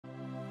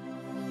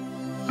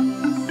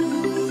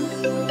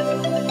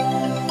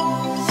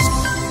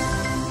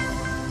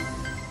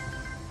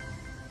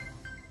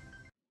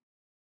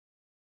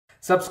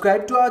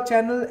Subscribe to our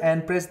channel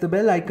and press the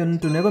bell icon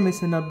to never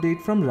miss an update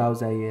from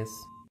RAU'S IAS.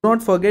 Do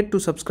not forget to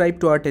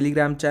subscribe to our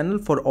Telegram channel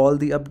for all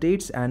the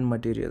updates and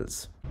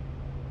materials.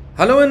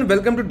 Hello and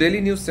welcome to Daily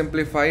News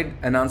Simplified,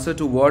 an answer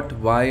to what,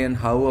 why and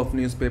how of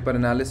newspaper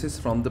analysis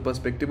from the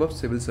perspective of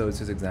civil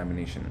services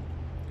examination.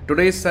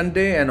 Today is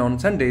Sunday, and on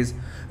Sundays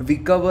we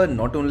cover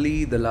not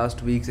only the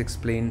last week's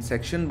explained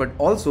section but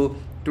also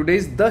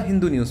today's The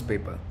Hindu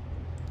newspaper.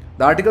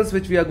 The articles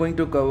which we are going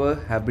to cover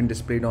have been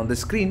displayed on the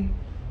screen,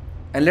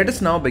 and let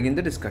us now begin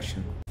the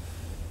discussion.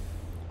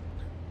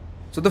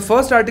 So the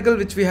first article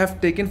which we have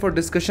taken for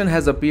discussion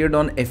has appeared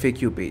on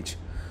FAQ page.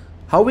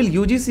 How will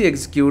UGC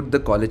execute the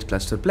college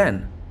cluster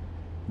plan?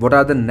 What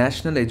are the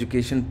national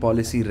education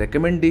policy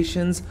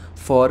recommendations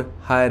for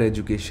higher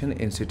education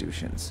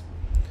institutions?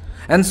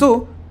 And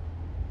so,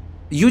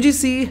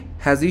 UGC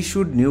has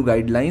issued new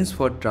guidelines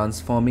for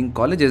transforming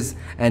colleges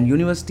and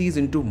universities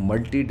into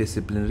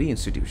multidisciplinary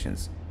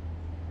institutions.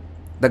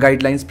 The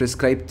guidelines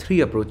prescribe three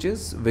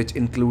approaches, which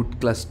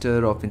include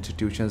cluster of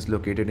institutions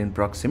located in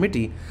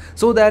proximity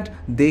so that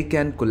they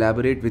can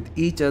collaborate with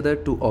each other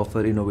to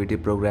offer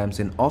innovative programs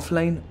in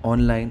offline,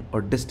 online or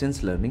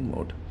distance learning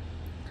mode.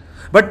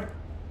 But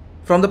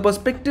from the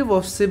perspective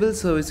of civil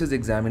services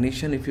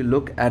examination, if you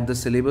look at the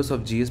syllabus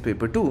of GS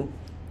paper 2,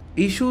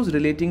 issues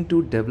relating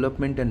to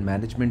development and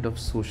management of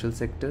social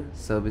sector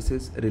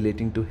services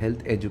relating to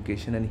health,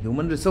 education and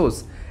human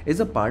resource is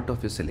a part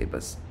of your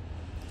syllabus.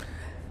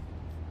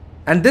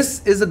 And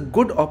this is a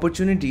good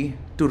opportunity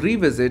to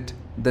revisit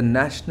the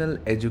national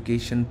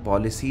education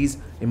policy's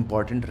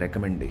important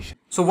recommendation.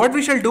 So what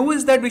we shall do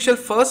is that we shall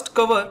first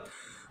cover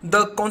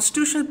the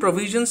constitutional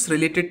provisions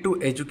related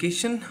to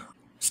education,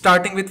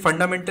 starting with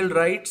fundamental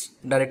rights,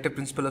 directive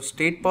principle of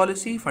state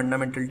policy,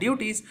 fundamental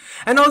duties,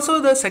 and also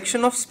the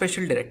section of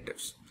special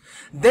directives.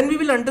 Then we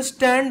will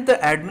understand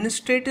the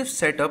administrative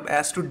setup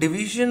as to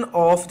division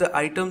of the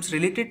items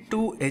related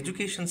to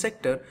education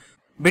sector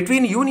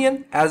between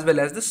union as well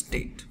as the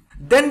state.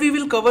 Then we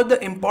will cover the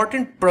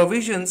important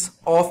provisions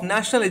of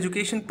National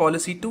Education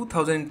Policy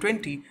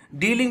 2020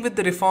 dealing with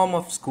the reform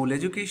of school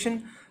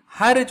education,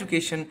 higher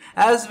education,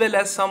 as well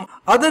as some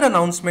other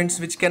announcements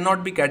which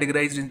cannot be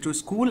categorized into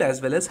school as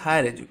well as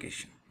higher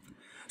education.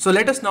 So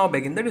let us now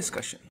begin the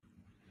discussion.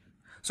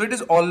 So it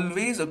is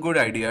always a good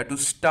idea to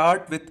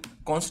start with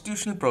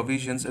constitutional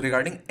provisions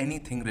regarding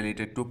anything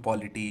related to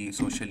polity,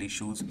 social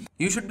issues.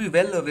 You should be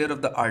well aware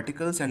of the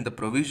articles and the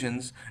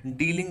provisions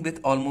dealing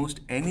with almost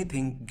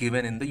anything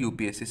given in the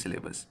UPSC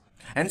syllabus.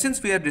 And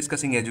since we are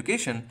discussing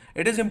education,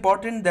 it is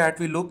important that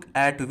we look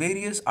at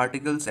various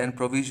articles and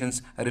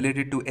provisions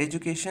related to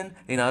education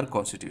in our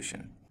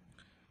constitution.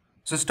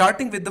 So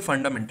starting with the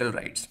fundamental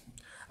rights.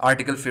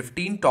 Article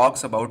 15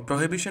 talks about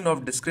prohibition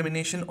of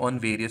discrimination on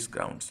various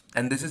grounds,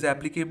 and this is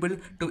applicable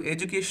to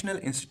educational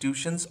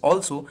institutions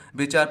also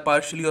which are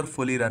partially or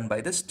fully run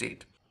by the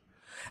state.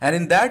 And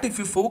in that, if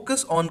you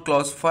focus on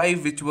clause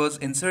 5, which was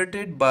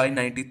inserted by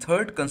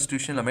 93rd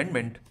constitutional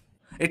amendment,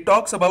 it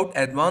talks about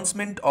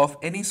advancement of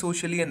any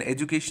socially and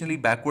educationally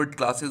backward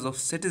classes of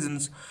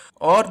citizens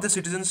or the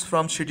citizens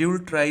from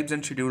scheduled tribes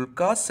and scheduled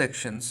caste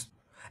sections,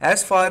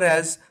 as far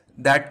as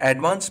that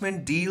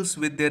advancement deals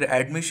with their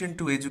admission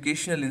to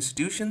educational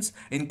institutions,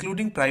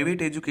 including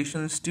private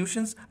educational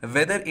institutions,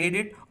 whether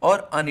aided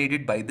or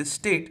unaided by the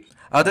state,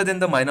 other than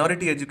the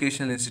minority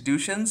educational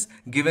institutions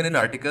given in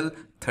Article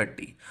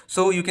 30.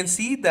 So you can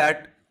see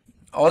that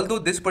although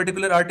this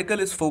particular article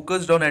is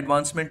focused on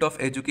advancement of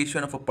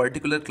education of a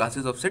particular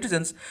classes of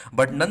citizens,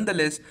 but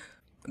nonetheless,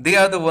 they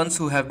are the ones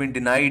who have been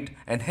denied,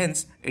 and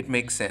hence it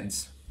makes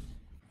sense.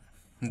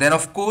 Then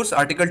of course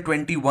Article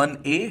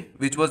 21A,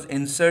 which was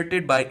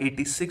inserted by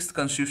 86th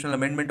Constitutional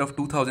Amendment of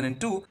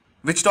 2002,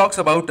 which talks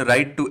about the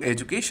right to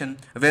education,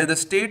 where the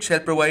state shall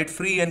provide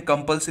free and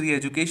compulsory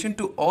education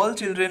to all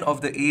children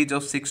of the age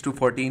of 6 to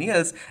 14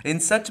 years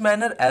in such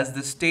manner as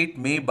the state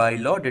may by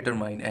law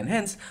determine, and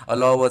hence a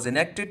law was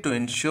enacted to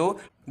ensure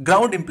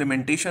ground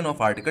implementation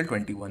of Article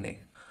 21A.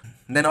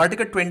 Then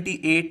Article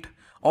 28,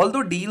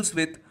 although deals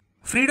with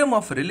freedom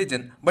of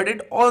religion, but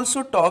it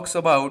also talks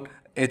about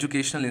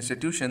educational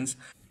institutions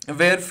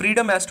where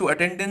freedom as to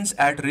attendance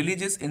at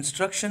religious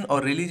instruction or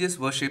religious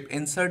worship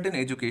in certain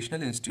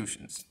educational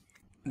institutions.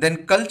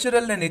 Then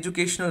cultural and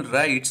educational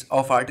rights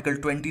of Article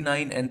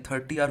 29 and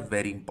 30 are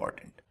very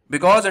important,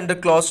 because under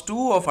clause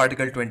 2 of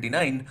Article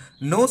 29,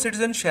 no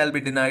citizen shall be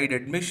denied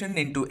admission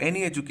into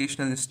any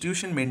educational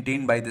institution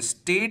maintained by the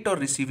state or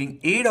receiving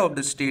aid of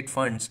the state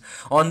funds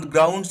on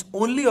grounds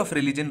only of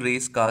religion,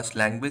 race, caste,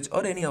 language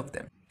or any of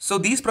them. So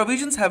these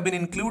provisions have been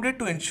included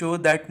to ensure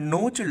that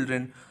no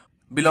children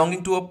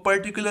belonging to a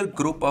particular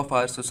group of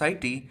our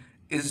society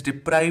is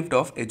deprived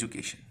of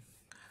education.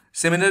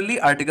 Similarly,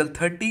 Article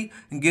 30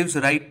 gives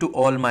right to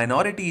all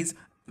minorities,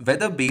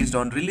 whether based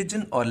on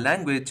religion or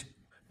language,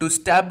 to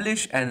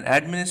establish and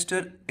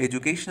administer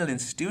educational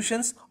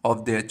institutions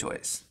of their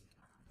choice.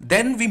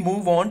 Then we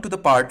move on to the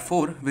part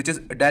 4, which is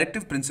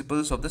directive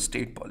principles of the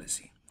state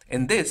policy.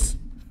 In this,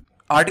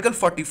 Article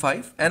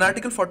 45 and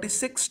Article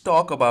 46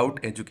 talk about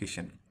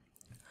education.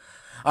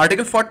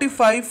 Article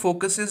 45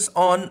 focuses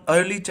on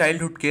early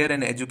childhood care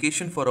and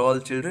education for all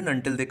children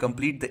until they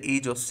complete the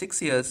age of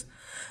 6 years,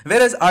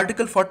 whereas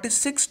Article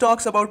 46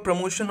 talks about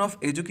promotion of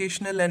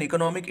educational and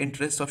economic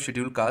interests of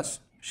scheduled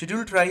castes,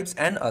 scheduled tribes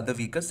and other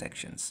weaker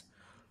sections.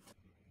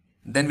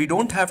 Then we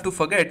don't have to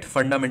forget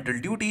fundamental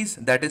duties,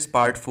 that is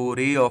part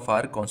 4A of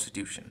our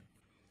constitution,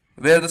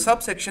 where the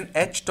subsection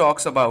H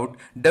talks about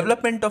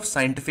development of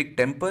scientific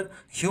temper,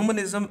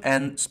 humanism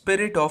and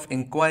spirit of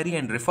inquiry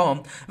and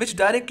reform, which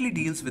directly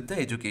deals with the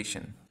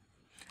education.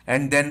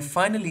 And then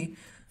finally,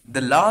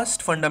 the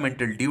last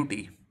fundamental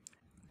duty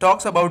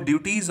talks about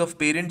duties of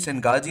parents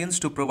and guardians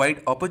to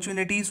provide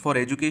opportunities for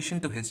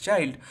education to his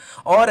child,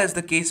 or as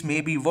the case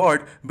may be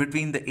ward,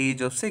 between the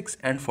age of 6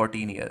 and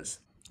 14 years.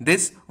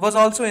 This was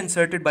also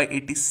inserted by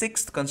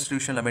 86th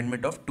Constitutional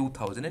Amendment of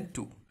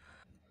 2002.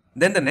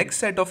 Then the next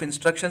set of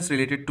instructions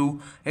related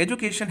to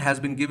education has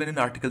been given in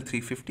Article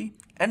 350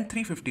 and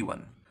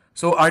 351.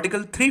 So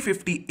Article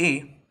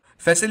 350A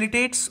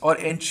facilitates or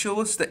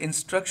ensures the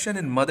instruction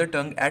in mother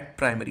tongue at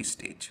primary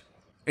stage.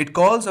 It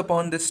calls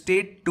upon the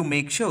state to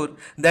make sure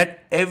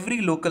that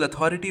every local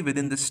authority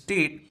within the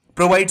state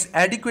provides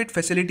adequate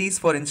facilities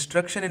for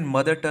instruction in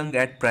mother tongue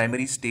at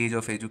primary stage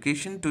of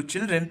education to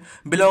children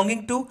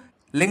belonging to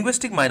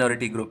linguistic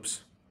minority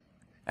groups.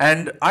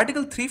 And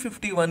Article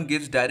 351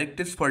 gives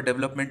directives for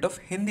development of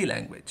Hindi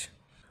language,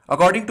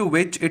 according to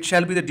which it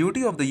shall be the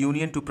duty of the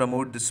Union to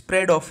promote the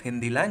spread of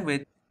Hindi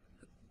language.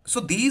 So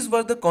these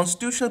were the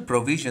constitutional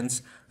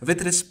provisions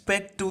with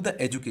respect to the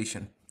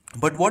education.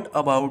 But what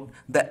about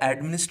the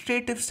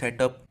administrative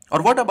setup,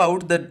 or what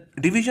about the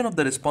division of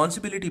the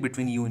responsibility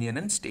between Union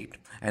and state?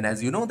 And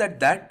as you know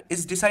that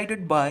is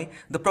decided by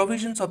the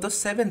provisions of the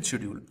 7th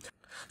schedule.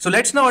 So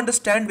let's now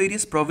understand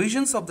various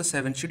provisions of the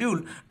 7th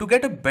schedule to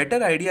get a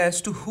better idea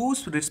as to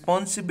whose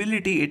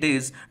responsibility it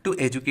is to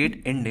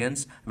educate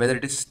Indians, whether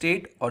it is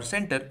state or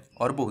center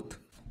or both.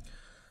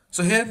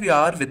 So here we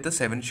are with the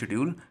 7th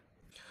schedule.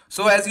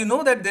 So as you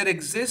know that there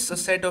exists a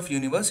set of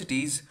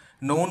universities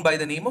known by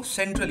the name of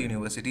central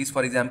universities,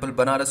 for example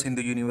Banaras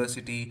Hindu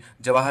University,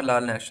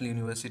 Jawaharlal National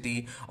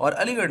University or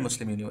Aligarh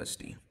Muslim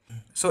University.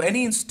 So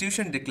any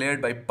institution declared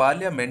by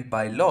Parliament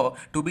by law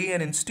to be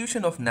an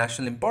institution of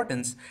national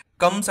importance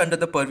comes under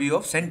the purview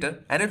of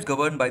Centre and is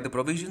governed by the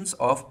provisions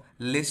of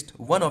List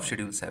 1 of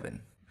Schedule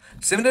 7.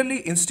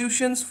 Similarly,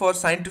 institutions for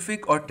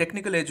scientific or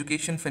technical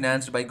education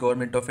financed by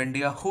Government of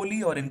India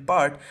wholly or in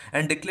part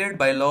and declared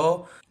by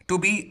law to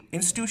be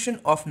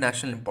institution of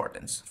national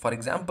importance. For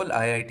example,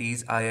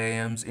 IITs,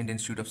 IIMs, Indian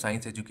Institute of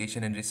Science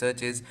Education and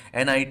Researches,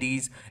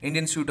 NITs,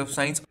 Indian Institute of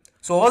Science.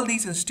 So all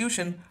these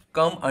institutions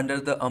come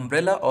under the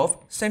umbrella of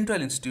central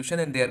institution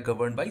and they are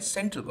governed by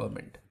central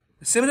government.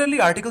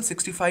 Similarly, Article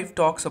 65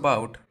 talks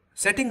about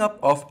setting up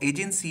of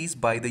agencies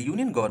by the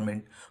union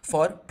government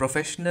for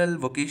professional,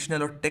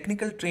 vocational or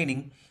technical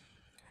training,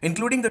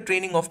 including the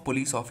training of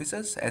police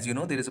officers. As you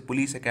know, there is a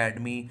police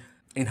academy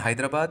in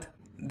Hyderabad.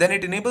 Then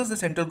it enables the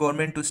central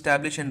government to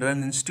establish and run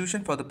an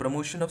institution for the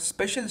promotion of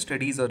special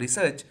studies or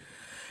research,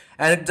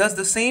 and it does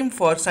the same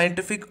for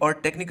scientific or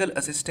technical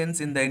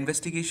assistance in the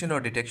investigation or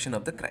detection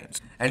of the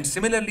crimes. And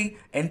similarly,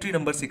 entry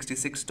number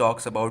 66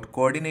 talks about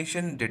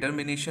coordination,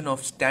 determination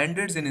of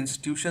standards in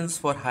institutions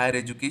for higher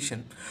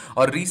education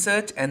or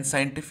research and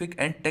scientific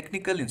and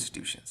technical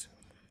institutions.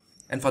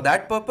 And for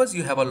that purpose,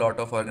 you have a lot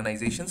of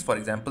organizations, for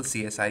example,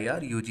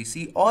 CSIR,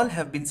 UGC, all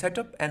have been set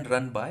up and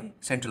run by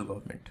central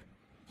government.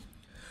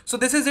 So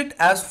this is it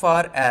as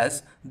far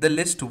as the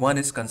list 1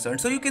 is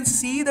concerned. So you can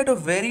see that a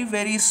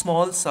very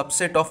small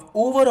subset of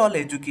overall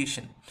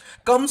education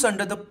comes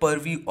under the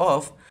purview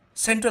of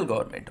central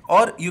government,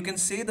 or you can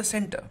say the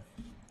center,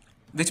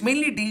 which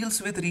mainly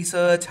deals with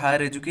research,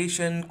 higher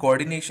education,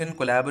 coordination,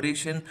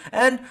 collaboration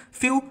and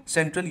few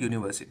central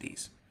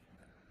universities.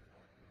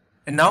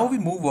 And now we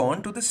move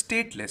on to the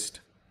state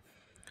list,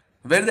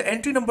 where the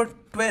entry number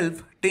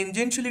 12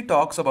 tangentially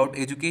talks about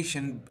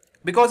education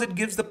because it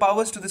gives the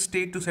powers to the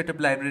state to set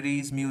up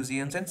libraries,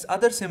 museums and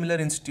other similar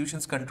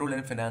institutions controlled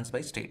and financed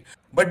by state.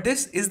 But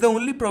this is the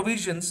only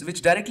provisions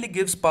which directly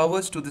gives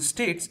powers to the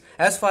states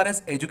as far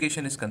as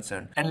education is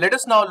concerned. And let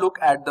us now look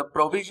at the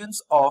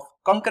provisions of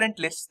concurrent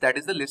lists, that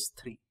is the list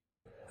 3,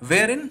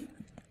 wherein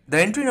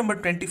the entry number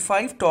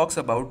 25 talks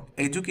about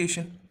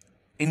education,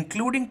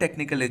 including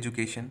technical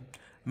education,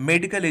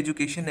 medical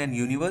education and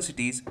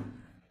universities,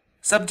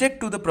 subject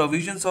to the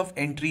provisions of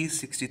entries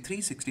 63,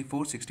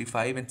 64,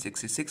 65 and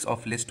 66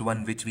 of list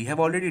 1, which we have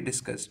already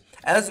discussed,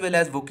 as well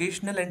as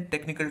vocational and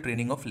technical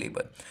training of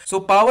labor.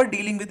 So power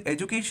dealing with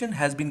education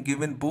has been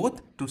given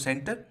both to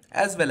center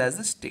as well as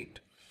the state.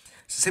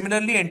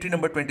 Similarly, entry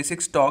number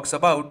 26 talks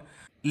about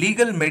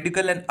legal,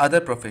 medical and other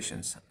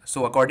professions.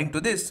 So according to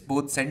this,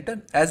 both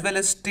center as well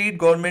as state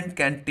government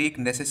can take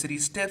necessary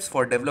steps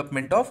for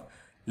development of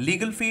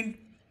legal field,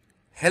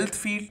 health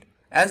field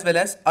as well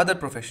as other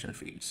professional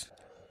fields.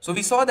 So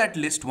we saw that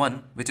list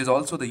 1, which is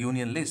also the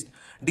union list,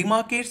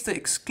 demarcates the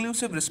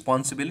exclusive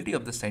responsibility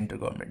of the central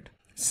government.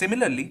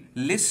 Similarly,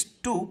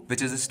 list 2,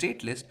 which is a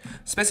state list,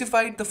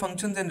 specified the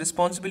functions and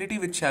responsibility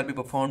which shall be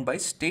performed by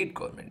state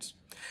governments.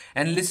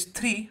 And list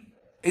 3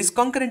 is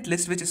concurrent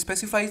list, which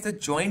specifies the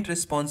joint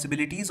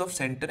responsibilities of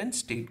center and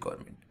state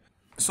government.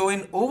 So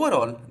in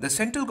overall, the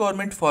central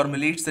government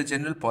formulates the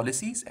general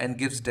policies and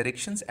gives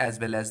directions as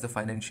well as the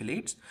financial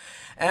aids,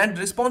 and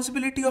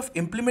responsibility of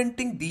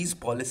implementing these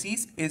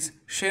policies is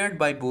shared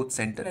by both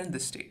center and the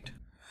state.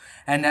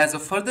 And as a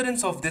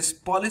furtherance of this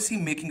policy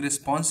making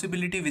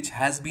responsibility which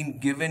has been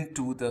given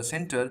to the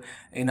center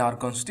in our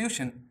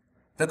constitution,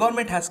 the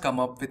government has come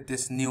up with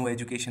this new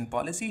education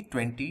policy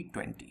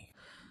 2020.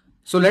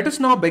 So let us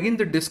now begin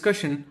the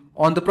discussion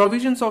on the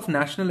provisions of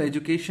National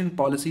Education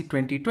Policy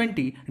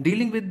 2020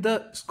 dealing with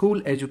the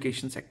school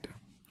education sector.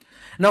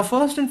 Now,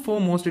 first and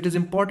foremost, it is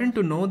important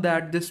to know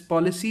that this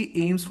policy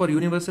aims for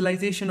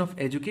universalization of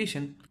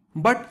education,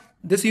 but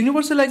this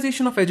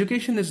universalization of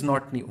education is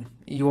not new.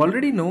 You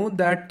already know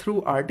that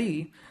through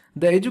RT,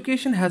 the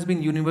education has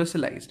been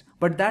universalized,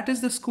 but that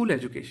is the school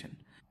education.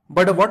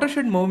 But a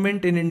watershed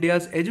moment in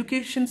India's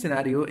education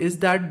scenario is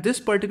that this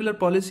particular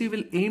policy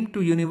will aim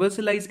to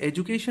universalize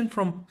education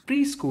from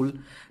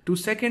preschool to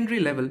secondary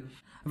level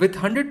with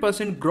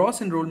 100% gross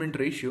enrollment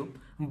ratio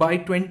by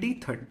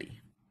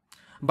 2030.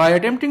 By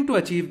attempting to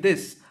achieve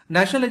this,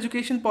 National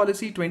Education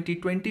Policy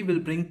 2020 will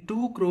bring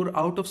 2 crore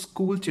out of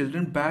school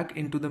children back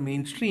into the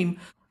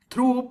mainstream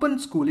through open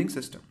schooling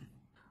system.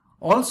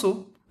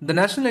 Also, the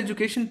National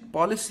Education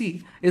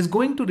Policy is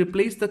going to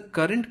replace the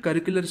current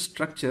curricular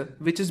structure,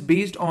 which is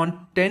based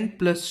on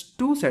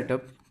 10+2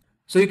 setup.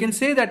 So you can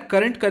say that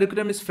current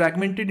curriculum is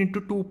fragmented into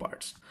 2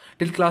 parts,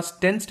 till class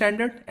 10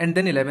 standard and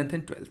then 11th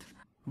and 12th.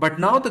 But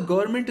now the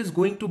government is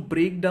going to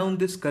break down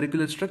this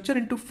curricular structure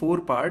into 4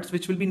 parts,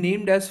 which will be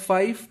named as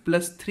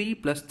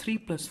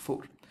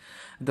 5+3+3+4.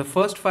 The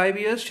first 5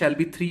 years shall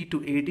be 3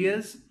 to 8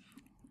 years.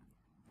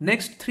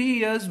 Next 3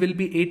 years will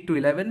be 8 to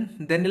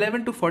 11, then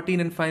 11 to 14,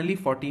 and finally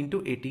 14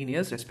 to 18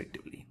 years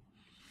respectively.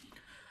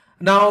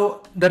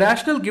 Now, the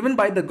rationale given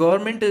by the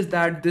government is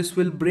that this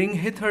will bring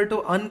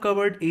hitherto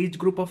uncovered age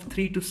group of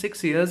 3 to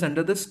 6 years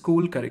under the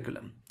school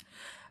curriculum,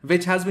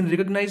 which has been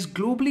recognized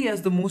globally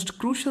as the most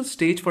crucial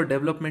stage for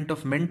development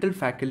of mental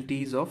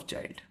faculties of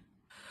child.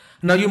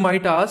 Now, you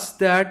might ask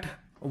that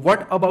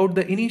what about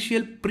the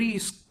initial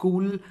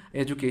preschool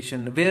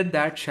education, where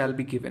that shall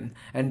be given?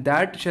 And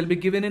that shall be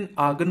given in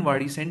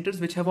Anganwadi centers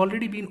which have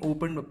already been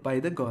opened by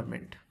the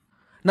government.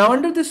 Now,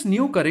 under this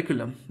new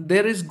curriculum,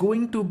 there is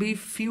going to be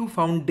few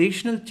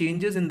foundational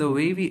changes in the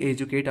way we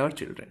educate our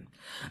children.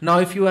 Now,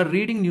 if you are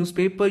reading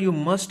newspaper, you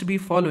must be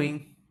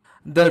following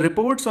the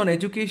reports on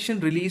education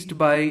released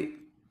by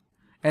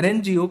an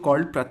NGO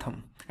called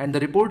Pratham, and the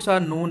reports are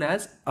known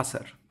as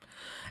ASAR.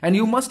 And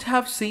you must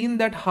have seen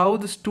that how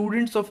the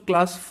students of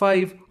class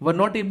 5 were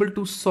not able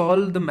to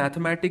solve the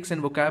mathematics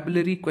and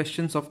vocabulary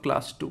questions of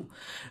class 2,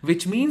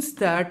 which means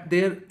that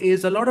there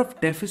is a lot of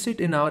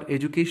deficit in our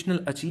educational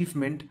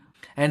achievement,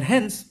 and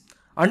hence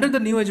under the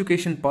new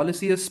education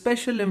policy a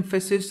special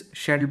emphasis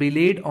shall be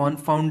laid on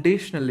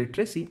foundational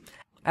literacy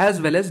as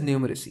well as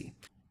numeracy.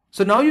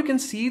 So now you can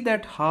see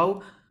that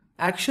how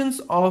actions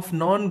of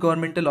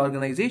non-governmental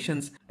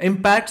organizations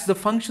impacts the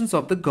functions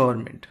of the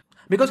government.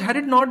 Because had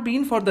it not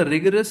been for the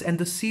rigorous and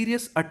the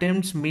serious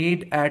attempts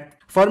made at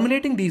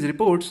formulating these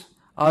reports,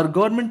 our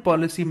government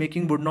policy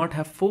making would not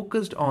have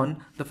focused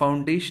on the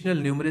foundational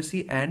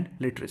numeracy and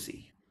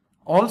literacy.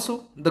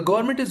 Also, the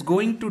government is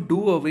going to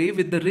do away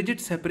with the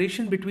rigid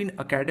separation between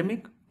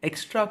academic,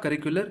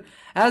 extracurricular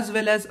as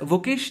well as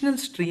vocational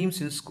streams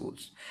in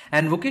schools.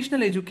 And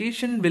vocational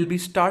education will be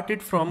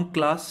started from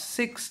class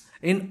 6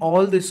 in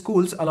all the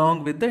schools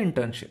along with the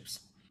internships.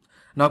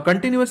 Now,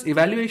 continuous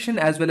evaluation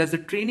as well as the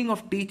training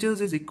of teachers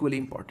is equally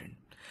important.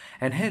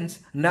 And hence,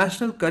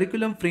 National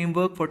Curriculum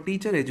Framework for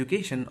Teacher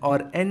Education or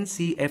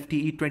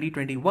NCFTE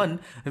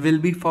 2021 will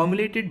be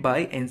formulated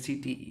by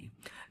NCTE,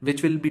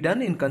 which will be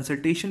done in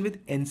consultation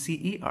with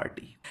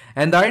NCERT.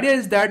 And the idea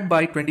is that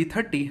by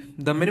 2030,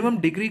 the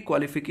minimum degree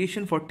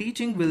qualification for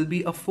teaching will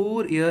be a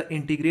 4-year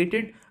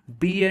integrated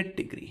B.Ed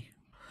degree.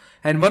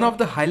 And one of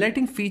the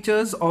highlighting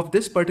features of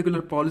this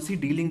particular policy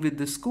dealing with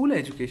the school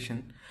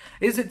education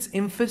is its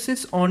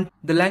emphasis on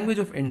the language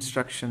of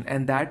instruction,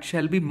 and that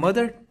shall be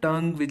mother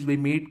tongue, which will be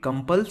made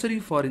compulsory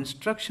for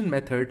instruction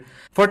method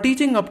for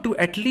teaching up to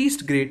at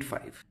least grade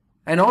 5.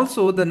 And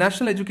also the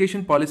National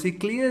Education Policy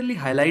clearly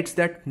highlights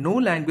that no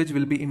language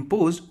will be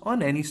imposed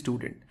on any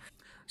student.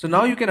 So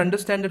now you can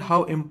understand that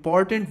how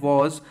important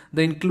was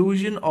the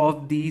inclusion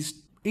of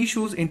these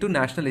issues into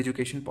National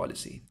Education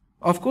Policy.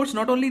 Of course,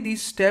 not only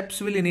these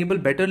steps will enable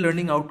better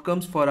learning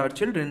outcomes for our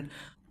children,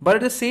 but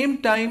at the same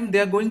time, they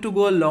are going to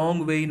go a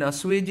long way in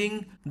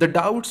assuaging the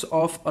doubts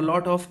of a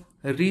lot of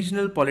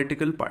regional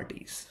political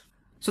parties.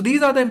 So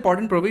these are the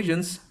important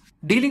provisions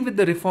dealing with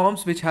the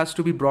reforms which has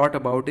to be brought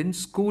about in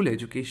school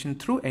education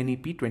through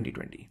NEP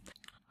 2020.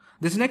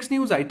 This next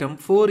news item,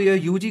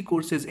 4-year UG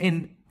courses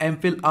in,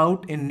 MPhil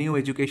out in new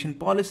education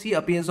policy,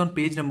 appears on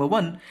page number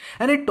 1,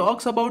 and it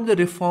talks about the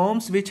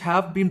reforms which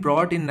have been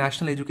brought in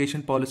National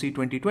Education Policy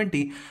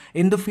 2020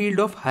 in the field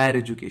of higher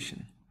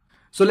education.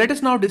 So let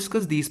us now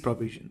discuss these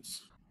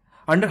provisions.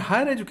 Under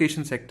higher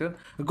education sector,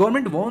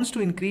 government wants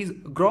to increase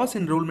gross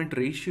enrollment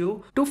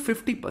ratio to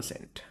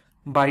 50%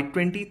 by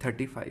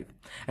 2035.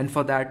 And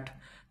for that,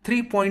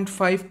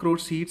 3.5 crore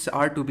seats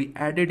are to be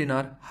added in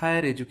our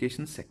higher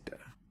education sector.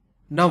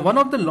 Now, one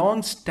of the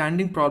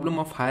long-standing problem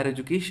of higher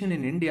education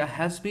in India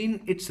has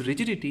been its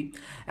rigidity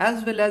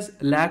as well as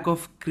lack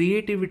of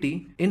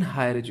creativity in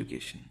higher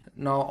education.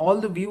 Now, all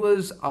the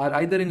viewers are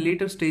either in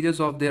later stages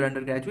of their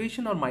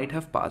undergraduation or might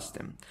have passed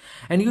them.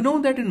 And you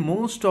know that in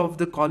most of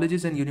the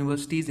colleges and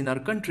universities in our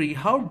country,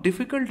 how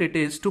difficult it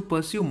is to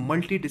pursue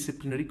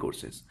multidisciplinary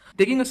courses.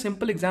 Taking a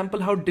simple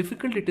example, how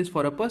difficult it is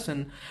for a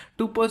person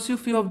to pursue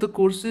few of the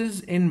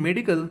courses in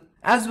medical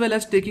as well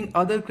as taking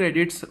other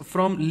credits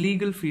from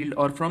legal field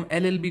or from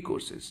LLB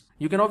courses.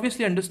 You can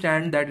obviously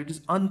understand that it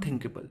is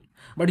unthinkable.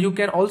 But you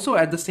can also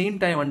at the same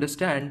time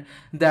understand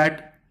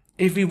that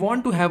if we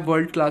want to have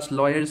world-class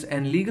lawyers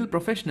and legal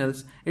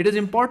professionals, it is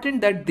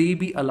important that they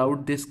be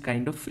allowed this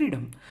kind of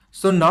freedom.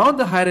 So now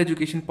the higher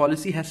education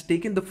policy has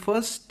taken the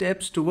first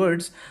steps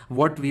towards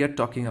what we are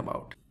talking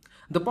about.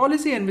 The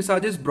policy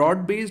envisages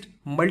broad-based,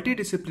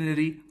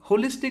 multidisciplinary,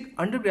 holistic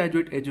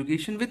undergraduate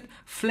education with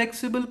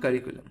flexible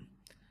curriculum,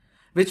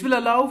 which will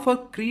allow for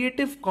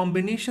creative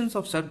combinations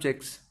of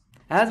subjects,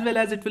 as well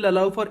as it will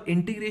allow for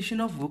integration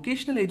of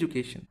vocational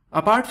education.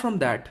 Apart from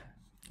that,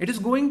 it is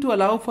going to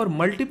allow for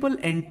multiple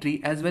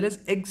entry as well as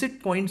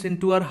exit points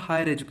into our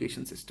higher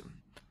education system.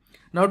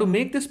 Now, to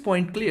make this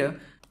point clear,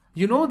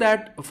 you know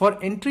that for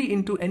entry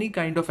into any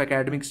kind of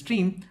academic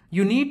stream,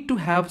 you need to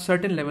have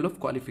certain level of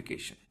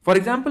qualification. For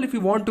example, if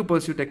you want to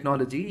pursue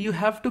technology, you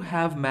have to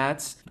have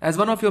maths as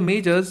one of your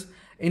majors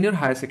in your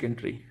higher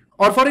secondary.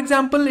 Or for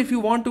example, if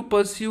you want to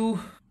pursue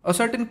a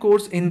certain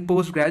course in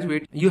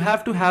postgraduate, you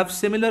have to have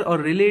similar or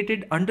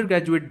related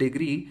undergraduate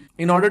degree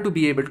in order to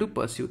be able to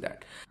pursue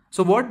that.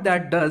 So what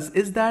that does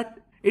is that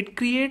it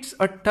creates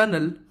a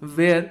tunnel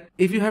where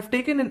if you have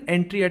taken an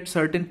entry at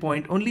certain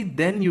point, only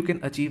then you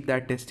can achieve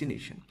that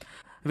destination.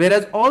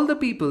 Whereas all the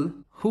people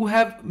who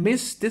have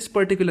missed this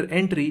particular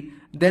entry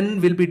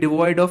then will be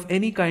devoid of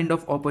any kind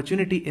of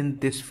opportunity in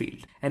this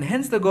field. And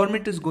hence the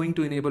government is going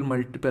to enable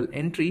multiple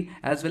entry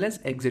as well as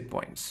exit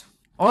points.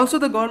 Also,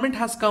 the government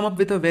has come up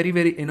with a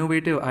very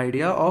innovative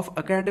idea of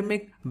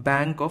academic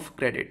bank of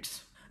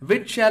credits,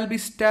 which shall be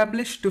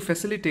established to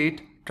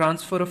facilitate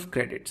transfer of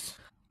credits.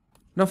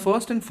 Now,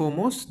 first and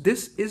foremost,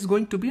 this is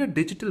going to be a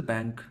digital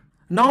bank.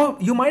 Now,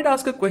 you might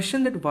ask a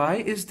question that why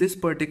is this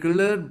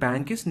particular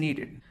bank is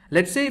needed?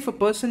 Let's say if a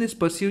person is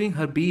pursuing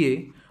her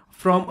BA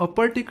from a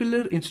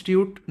particular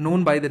institute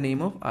known by the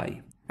name of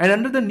I. And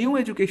under the new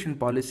education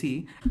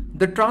policy,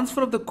 the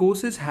transfer of the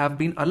courses have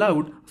been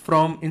allowed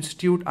from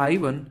Institute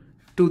I1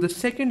 to the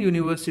second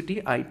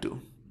university I2.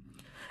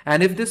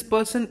 And if this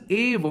person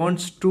A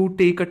wants to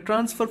take a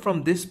transfer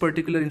from this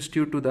particular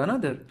institute to the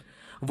another,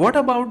 what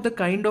about the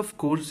kind of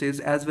courses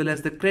as well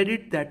as the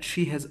credit that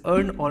she has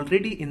earned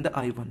already in the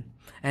I1?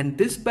 And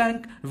this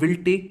bank will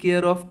take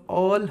care of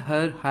all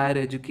her higher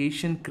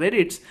education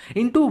credits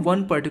into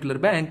one particular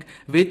bank,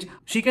 which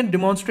she can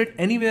demonstrate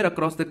anywhere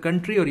across the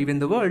country or even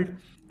the world,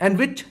 and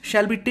which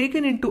shall be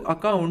taken into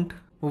account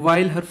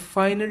while her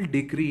final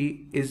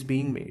degree is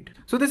being made.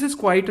 So this is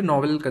quite a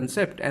novel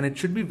concept and it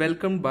should be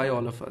welcomed by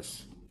all of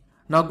us.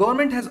 Now,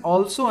 government has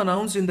also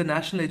announced in the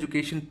national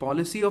education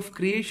policy of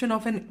creation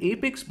of an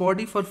apex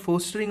body for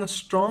fostering a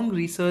strong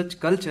research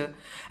culture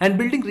and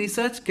building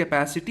research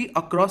capacity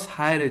across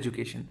higher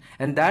education,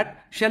 and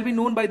that shall be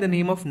known by the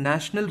name of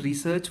National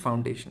Research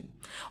Foundation.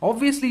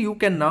 Obviously, you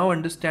can now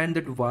understand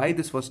that why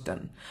this was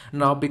done.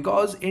 Now,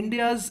 because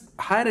India's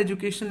higher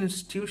educational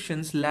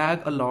institutions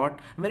lag a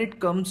lot when it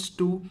comes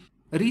to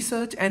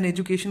research and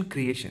education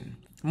creation.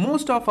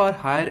 Most of our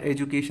higher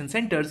education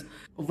centers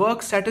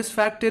work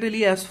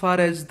satisfactorily as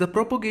far as the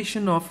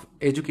propagation of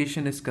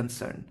education is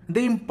concerned.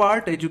 They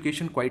impart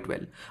education quite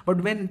well,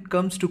 but when it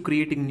comes to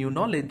creating new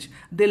knowledge,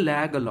 they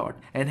lag a lot,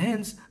 and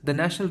hence the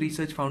National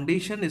Research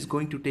Foundation is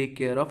going to take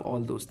care of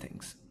all those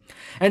things.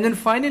 And then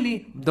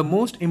finally, the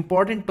most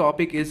important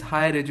topic is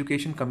Higher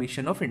Education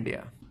Commission of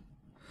India.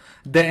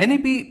 The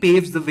NEP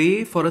paves the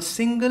way for a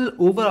single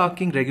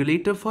overarching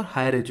regulator for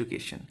higher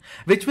education,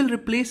 which will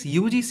replace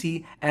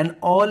UGC and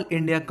All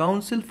India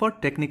Council for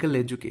Technical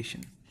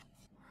Education.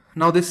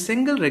 Now, this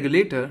single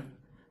regulator,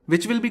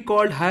 which will be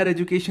called Higher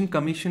Education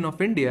Commission of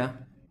India,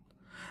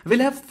 will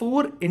have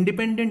 4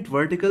 independent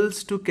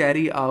verticals to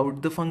carry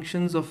out the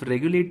functions of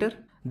regulator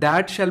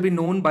that shall be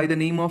known by the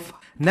name of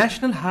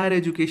National Higher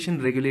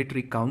Education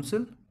Regulatory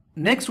Council.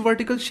 Next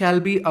vertical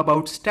shall be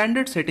about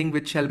standard setting,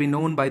 which shall be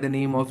known by the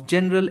name of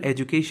General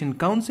Education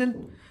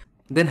Council.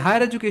 Then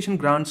Higher Education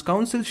Grants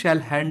Council shall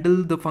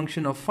handle the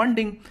function of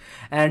funding,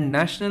 and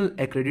National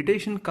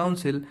Accreditation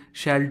Council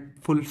shall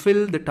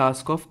fulfill the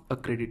task of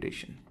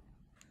accreditation.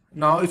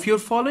 Now, if you're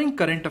following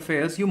current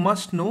affairs, you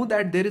must know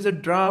that there is a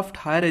draft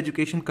Higher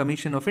Education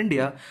Commission of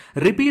India,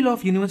 Repeal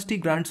of University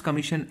Grants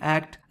Commission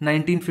Act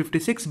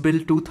 1956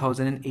 Bill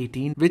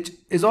 2018, which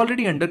is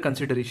already under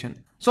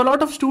consideration. So a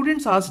lot of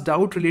students ask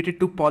doubt related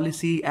to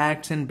policy,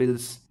 acts and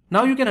bills.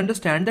 Now you can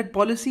understand that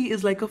policy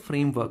is like a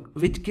framework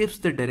which gives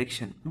the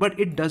direction, but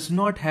it does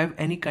not have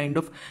any kind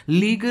of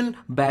legal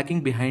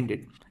backing behind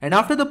it. And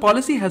after the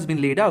policy has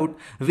been laid out,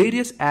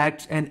 various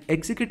acts and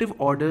executive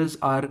orders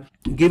are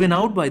given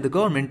out by the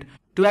government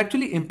to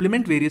actually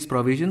implement various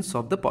provisions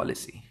of the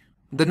policy.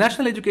 The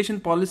National Education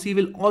Policy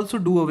will also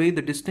do away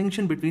the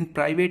distinction between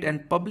private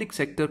and public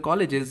sector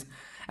colleges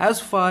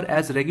as far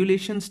as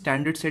regulation,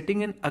 standard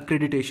setting and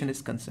accreditation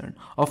is concerned.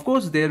 Of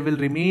course, there will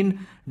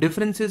remain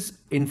differences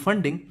in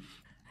funding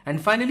and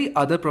finally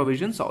other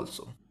provisions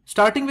also.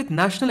 Starting with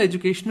National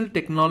Educational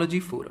Technology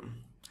Forum,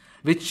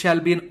 which shall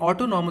be an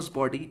autonomous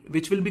body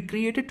which will be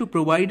created to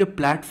provide a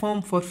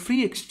platform for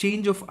free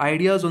exchange of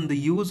ideas on the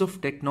use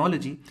of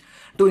technology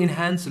to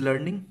enhance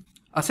learning,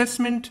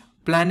 assessment,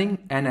 planning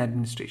and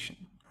administration.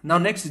 Now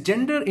next,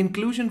 Gender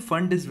Inclusion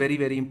Fund is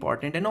very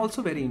important and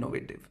also very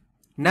innovative.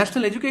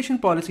 National Education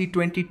Policy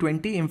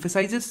 2020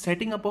 emphasizes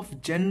setting up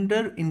of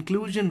Gender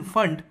Inclusion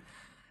Fund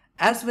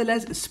as well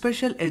as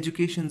special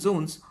education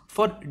zones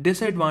for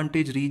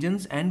disadvantaged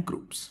regions and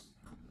groups.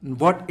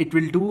 What it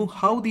will do,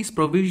 how these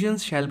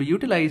provisions shall be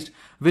utilized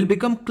will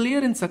become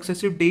clear in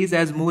successive days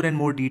as more and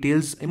more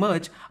details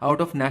emerge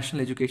out of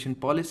National Education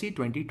Policy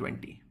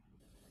 2020.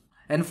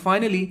 And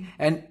finally,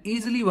 and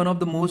easily one of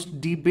the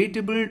most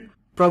debatable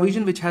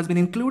provision which has been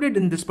included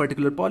in this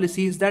particular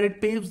policy is that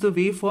it paves the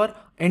way for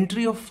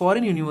entry of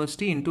foreign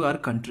university into our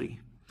country.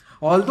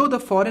 Although the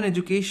Foreign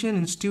Education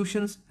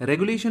Institutions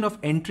Regulation of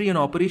Entry and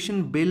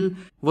Operation Bill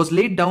was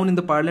laid down in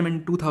the Parliament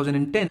in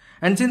 2010,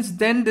 and since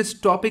then this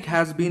topic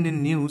has been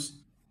in news.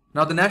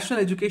 Now the National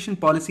Education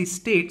Policy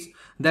states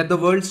that the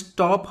world's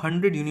top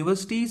 100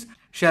 universities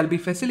shall be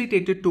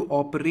facilitated to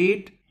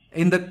operate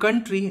in the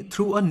country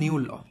through a new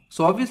law.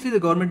 So obviously the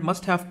government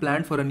must have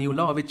planned for a new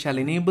law which shall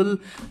enable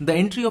the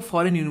entry of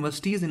foreign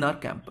universities in our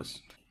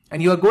campus.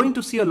 And you are going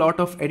to see a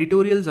lot of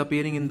editorials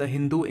appearing in the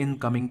Hindu in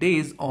coming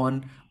days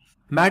on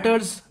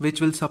matters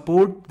which will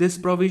support this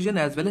provision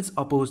as well as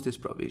oppose this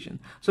provision.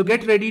 So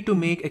get ready to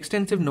make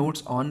extensive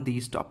notes on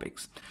these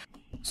topics.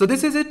 So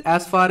this is it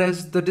as far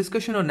as the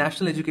discussion on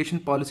National Education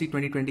Policy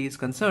 2020 is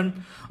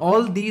concerned.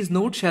 All these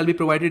notes shall be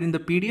provided in the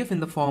PDF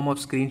in the form of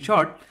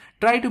screenshot.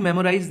 Try to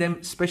memorize them,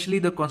 especially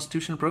the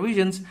constitutional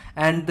provisions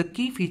and the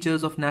key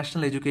features of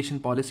National Education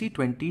Policy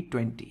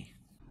 2020.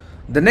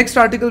 The next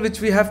article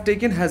which we have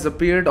taken has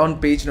appeared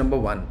on page number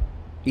 1.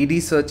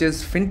 ED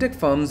searches fintech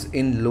firms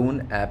in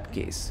loan app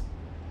case.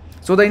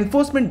 So the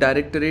Enforcement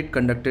Directorate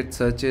conducted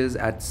searches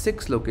at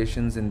 6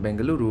 locations in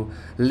Bengaluru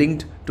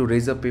linked to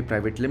Razorpay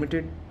Private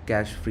Limited,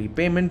 Cash Free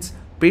Payments,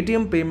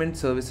 Paytm Payment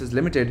Services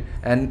Limited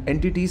and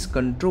entities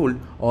controlled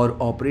or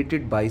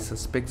operated by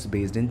suspects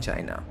based in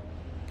China.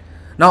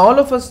 Now all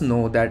of us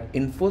know that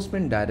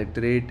Enforcement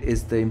Directorate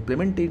is the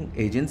implementing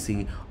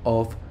agency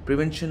of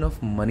Prevention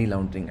of Money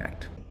Laundering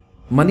Act.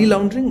 Money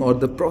laundering, or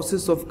the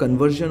process of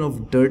conversion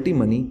of dirty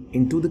money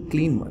into the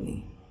clean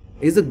money,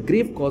 is a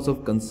grave cause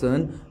of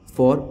concern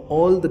for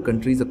all the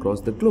countries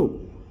across the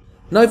globe.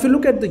 Now if you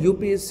look at the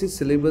UPSC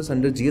syllabus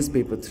under GS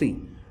paper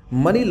 3,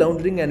 money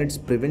laundering and its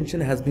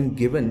prevention has been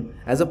given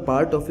as a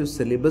part of your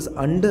syllabus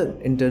under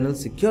internal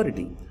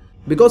security.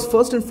 Because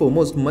first and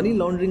foremost, money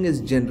laundering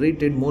is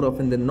generated more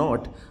often than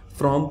not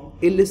from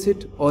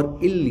illicit or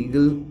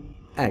illegal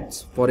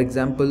acts. For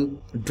example,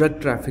 drug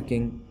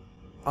trafficking,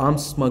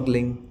 arms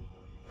smuggling,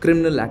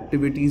 criminal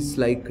activities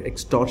like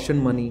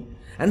extortion money.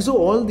 And so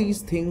all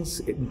these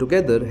things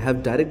together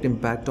have direct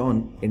impact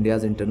on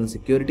India's internal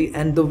security,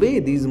 and the way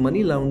these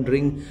money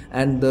laundering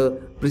and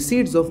the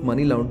proceeds of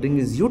money laundering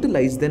is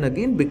utilized then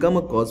again become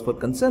a cause for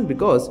concern,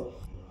 because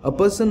a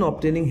person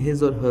obtaining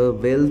his or her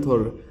wealth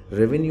or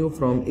revenue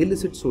from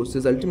illicit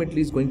sources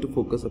ultimately is going to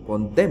focus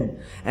upon them.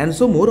 And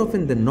so more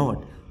often than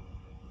not,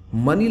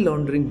 money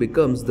laundering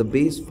becomes the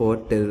base for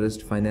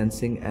terrorist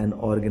financing and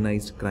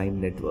organized crime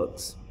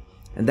networks.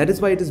 And that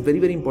is why it is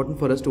very important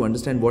for us to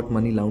understand what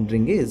money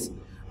laundering is,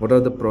 what are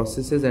the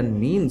processes and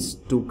means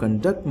to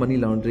conduct money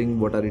laundering,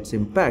 what are its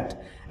impact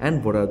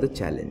and what are the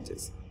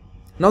challenges.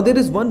 Now there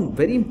is one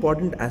very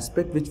important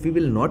aspect which we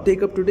will not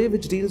take up today,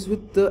 which deals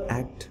with the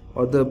Act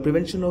or the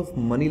Prevention of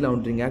Money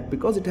Laundering Act,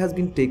 because it has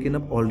been taken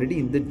up already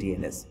in the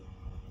DNS.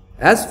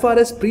 As far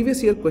as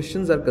previous year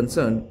questions are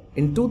concerned,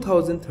 in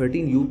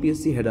 2013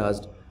 UPSC had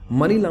asked,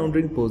 money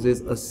laundering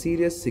poses a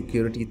serious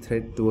security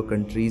threat to a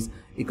country's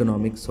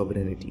economic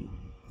sovereignty.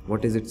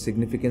 What is its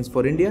significance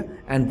for India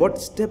and what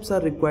steps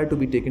are required to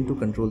be taken to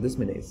control this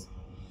menace?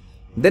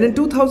 Then in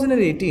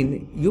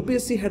 2018,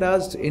 UPSC had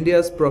asked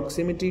India's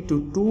proximity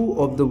to 2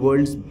 of the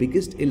world's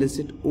biggest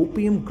illicit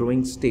opium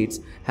growing states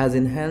has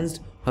enhanced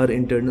her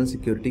internal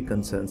security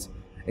concerns.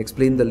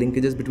 Explain the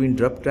linkages between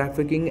drug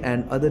trafficking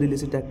and other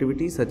illicit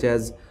activities such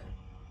as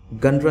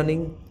gun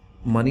running,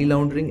 money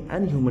laundering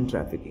and human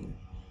trafficking.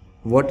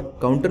 What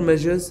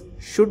countermeasures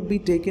should be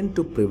taken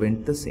to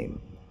prevent the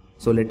same?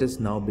 So let us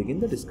now begin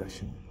the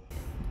discussion.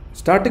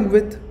 Starting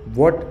with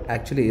what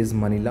actually is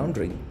money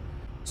laundering.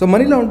 So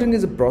money laundering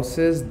is a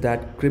process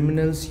that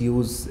criminals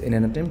use in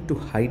an attempt to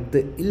hide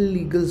the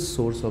illegal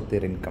source of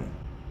their income.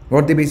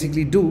 What they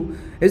basically do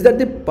is that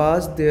they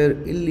pass their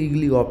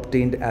illegally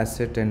obtained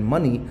asset and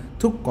money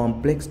through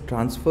complex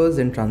transfers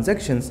and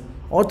transactions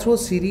or through a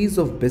series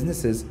of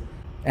businesses,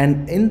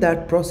 and in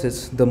that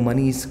process the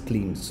money is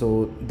cleaned.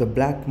 So the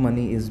black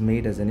money is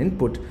made as an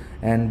input,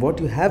 and what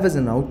you have as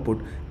an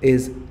output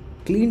is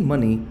clean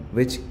money,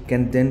 which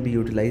can then be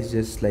utilized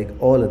just like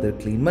all other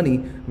clean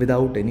money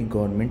without any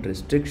government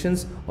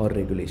restrictions or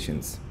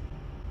regulations.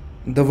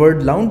 The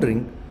word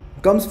laundering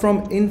comes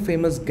from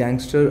infamous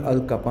gangster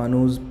Al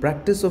Capone's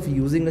practice of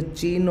using a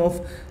chain of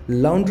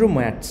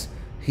laundromats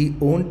he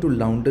owned to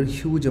launder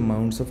huge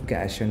amounts of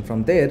cash, and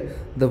from there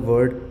the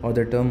word or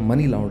the term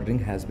money laundering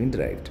has been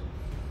derived.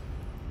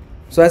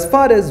 So as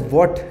far as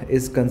what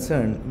is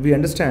concerned, we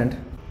understand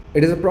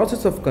it is a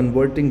process of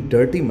converting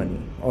dirty money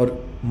or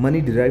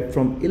money derived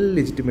from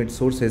illegitimate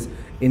sources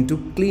into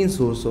clean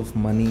source of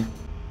money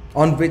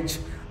on which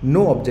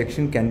no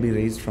objection can be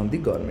raised from the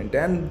government.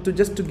 And to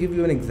give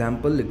you an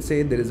example, let's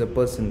say there is a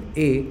person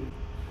A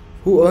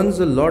who earns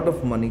a lot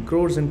of money,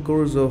 crores and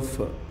crores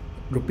of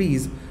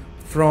rupees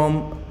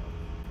from,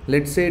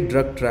 let's say,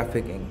 drug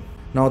trafficking.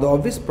 Now the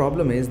obvious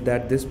problem is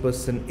that this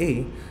person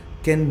A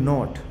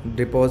cannot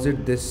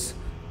deposit this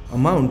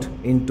amount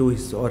into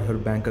his or her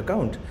bank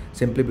account,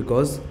 simply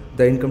because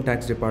the income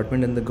tax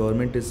department and the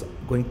government is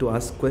going to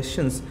ask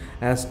questions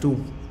as to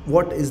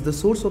what is the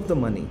source of the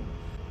money,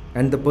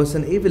 and the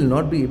person A will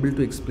not be able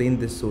to explain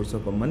this source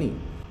of money.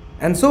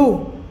 And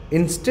so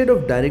instead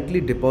of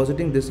directly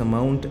depositing this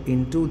amount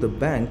into the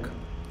bank,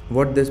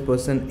 what this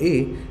person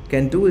A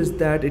can do is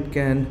that it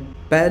can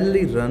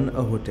parallelly run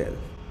a hotel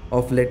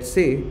of, let's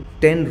say,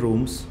 10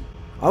 rooms,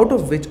 out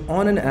of which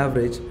on an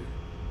average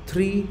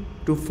 3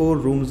 to 4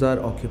 rooms are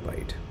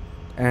occupied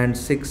and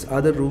 6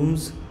 other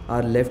rooms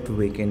are left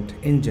vacant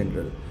in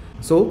general.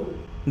 So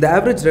the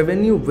average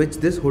revenue which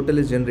this hotel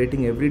is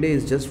generating every day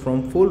is just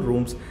from 4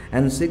 rooms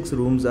and 6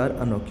 rooms are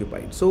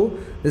unoccupied. So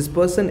this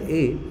person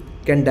A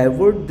can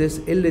divert this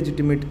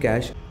illegitimate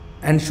cash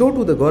and show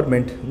to the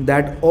government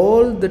that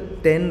all the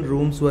 10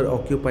 rooms were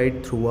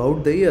occupied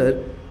throughout the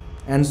year,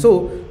 and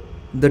so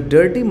the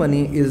dirty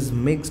money is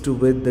mixed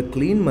with the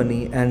clean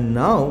money, and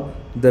now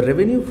the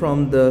revenue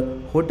from the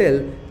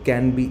hotel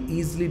can be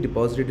easily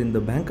deposited in the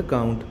bank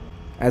account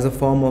as a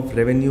form of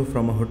revenue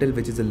from a hotel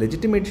which is a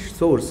legitimate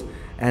source,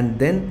 and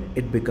then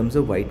it becomes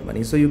a white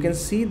money. So you can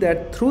see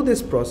that through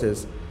this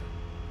process,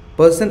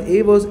 person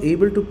A was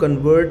able to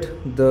convert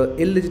the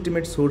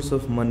illegitimate source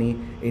of money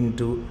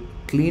into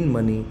clean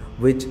money,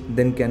 which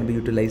then can be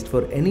utilized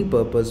for any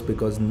purpose,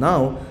 because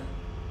now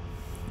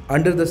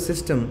under the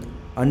system,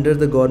 under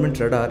the government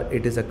radar,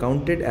 it is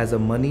accounted as a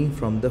money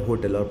from the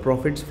hotel or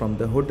profits from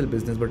the hotel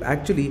business, but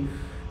actually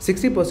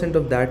 60%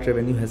 of that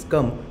revenue has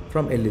come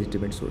from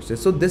illegitimate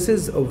sources. So this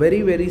is a very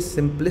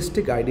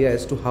simplistic idea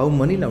as to how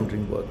money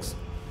laundering works.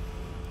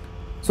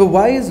 So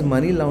why is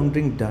money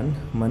laundering done?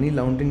 Money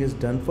laundering is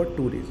done for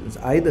 2 reasons.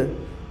 Either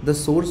the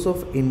source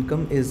of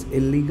income is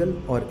illegal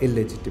or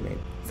illegitimate,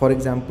 for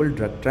example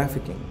drug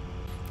trafficking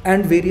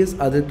and various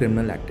other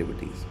criminal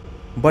activities.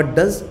 But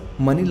does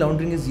money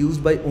laundering is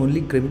used by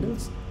only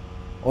criminals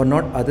or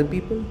not other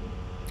people?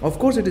 Of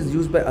course it is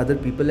used by other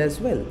people as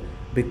well,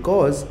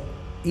 because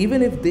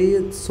even if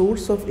their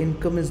source of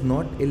income is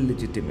not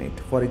illegitimate,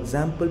 for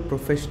example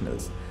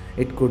professionals,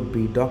 it could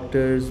be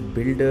doctors,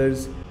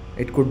 builders,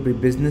 it could be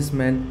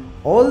businessmen,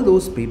 all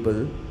those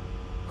people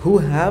who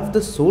have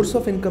the source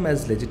of income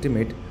as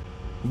legitimate,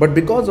 but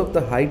because of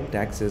the high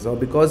taxes or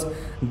because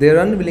their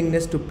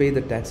unwillingness to pay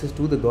the taxes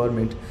to the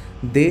government,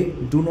 they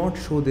do not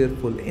show their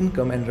full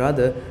income and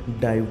rather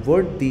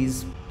divert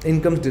these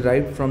incomes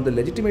derived from the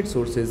legitimate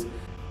sources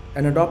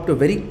and adopt a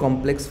very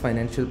complex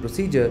financial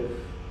procedure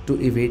to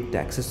evade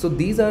taxes. So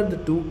these are the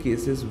 2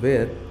 cases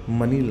where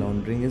money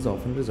laundering is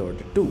often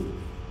resorted to.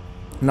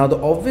 Now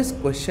the obvious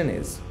question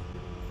is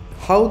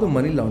how the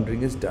money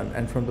laundering is done,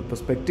 and from the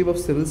perspective of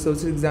civil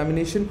services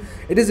examination,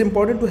 it is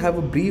important to have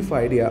a brief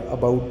idea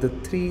about the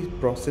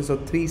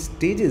 3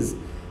 stages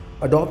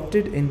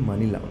adopted in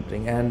money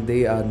laundering, and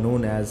they are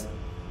known as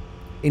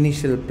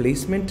initial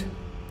placement,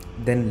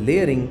 then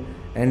layering,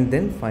 and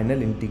then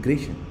final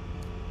integration.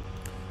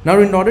 Now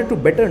in order to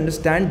better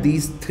understand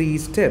these 3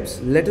 steps,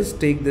 let us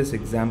take this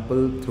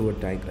example through a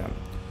diagram.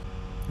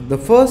 The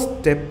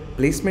first step,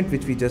 placement,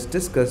 which we just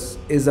discussed,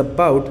 is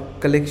about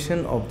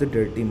collection of the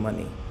dirty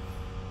money.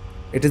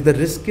 It is the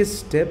riskiest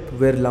step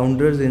where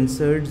launderers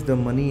insert the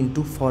money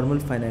into formal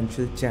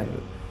financial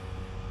channel,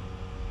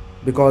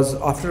 because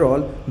after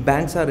all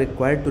banks are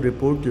required to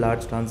report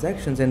large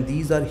transactions and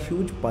these are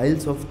huge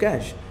piles of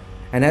cash,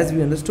 and as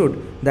we understood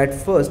that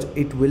first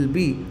it will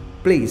be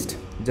placed,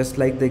 just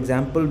like the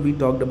example we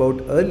talked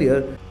about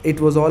earlier. It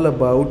was all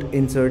about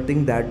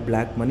inserting that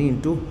black money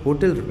into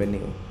hotel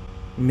revenue,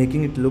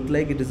 making it look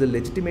like it is a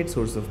legitimate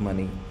source of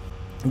money.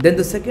 Then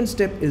the second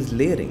step is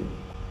layering,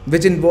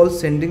 which involves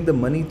sending the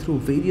money through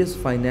various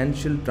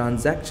financial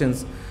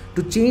transactions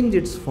to change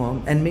its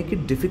form and make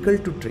it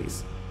difficult to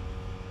trace.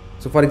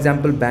 So for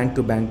example, bank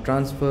to bank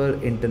transfer,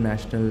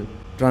 international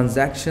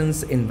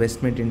transactions,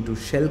 investment into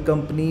shell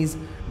companies,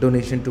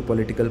 donation to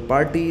political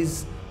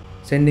parties,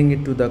 sending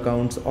it to the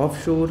accounts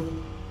offshore,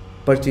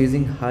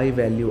 purchasing high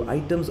value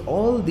items.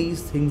 All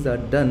these things are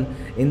done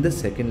in the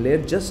second layer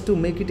just to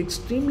make it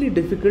extremely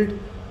difficult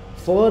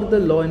for the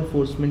law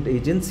enforcement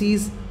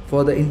agencies,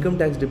 for the income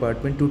tax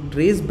department to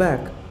trace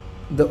back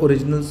the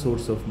original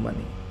source of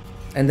money.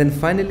 And then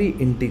finally,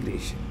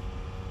 integration.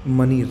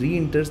 Money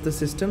re-enters the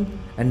system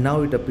and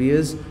now it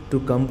appears to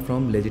come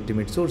from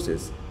legitimate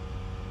sources,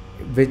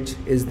 which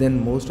is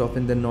then most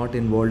often than not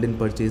involved in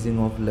purchasing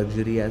of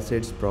luxury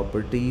assets,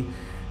 property,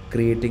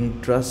 creating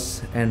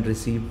trusts and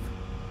receive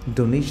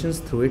donations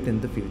through it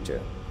in the future.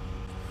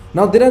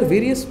 Now there are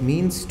various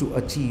means to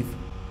achieve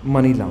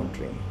money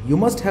laundering. You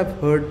must have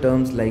heard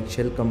terms like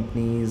shell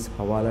companies,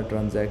 hawala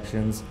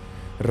transactions,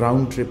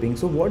 round tripping.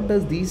 So what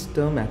does these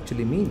terms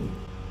actually mean?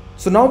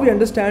 So now we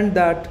understand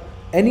that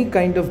any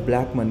kind of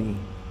black money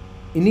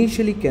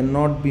initially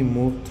cannot be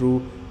moved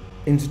through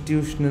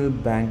institutional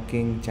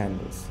banking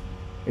channels.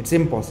 It's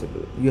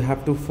impossible. You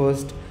have to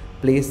first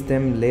place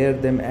them, layer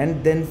them,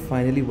 and then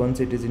finally once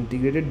it is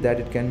integrated, that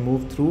it can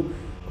move through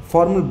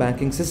formal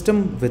banking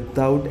system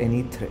without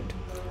any threat.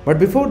 But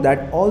before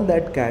that, all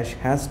that cash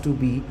has to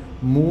be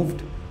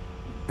moved,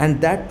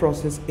 and that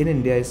process in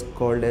India is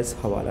called as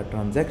hawala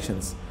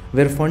transactions,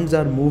 where funds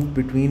are moved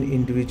between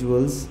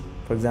individuals,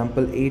 for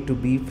example A to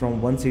B,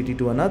 from one city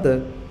to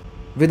another,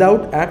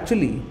 without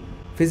actually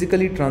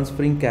physically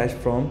transferring cash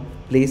from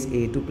place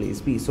A to place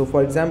B. So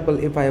for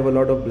example, if I have a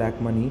lot of black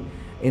money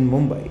in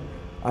Mumbai,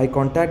 I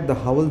contact the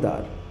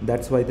Havaldar,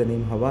 that's why the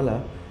name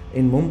Hawala,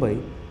 in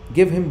Mumbai,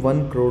 give him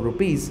 1 crore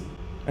rupees,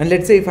 and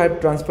let's say if I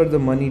transfer the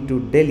money to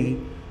Delhi,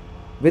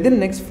 within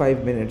next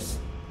 5 minutes,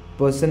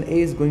 person A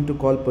is going to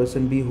call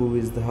person B, who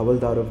is the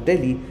Havaldar of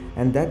Delhi,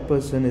 and that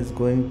person is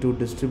going to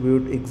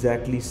distribute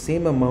exactly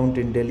same amount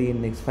in Delhi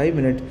in next 5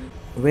 minutes,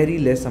 very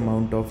less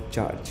amount of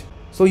charge.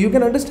 So you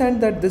can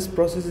understand that this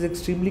process is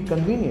extremely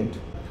convenient.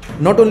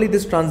 Not only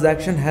this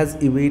transaction has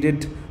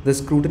evaded the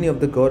scrutiny of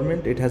the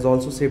government, it has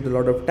also saved a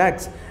lot of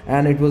tax,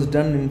 and it was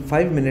done in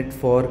 5 minutes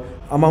for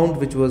amount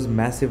which was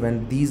massive,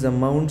 and these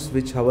amounts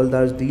which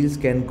Havaldar's deals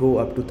can go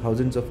up to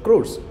thousands of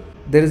crores.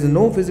 There is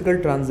no physical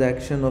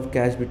transaction of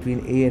cash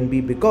between A and B,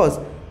 because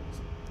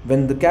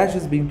when the cash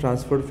is being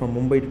transferred from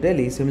Mumbai to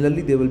Delhi,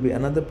 similarly there will be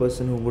another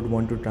person who would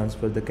want to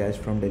transfer the cash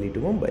from Delhi to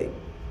Mumbai.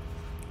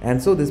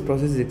 And so this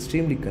process is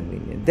extremely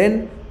convenient.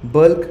 Then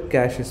bulk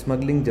cash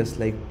smuggling, just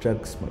like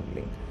drug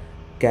smuggling,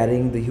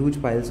 carrying the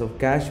huge piles of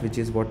cash, which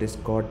is what is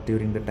caught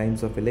during the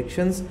times of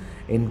elections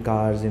in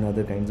cars, in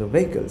other kinds of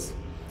vehicles.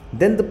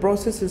 Then the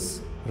process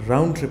is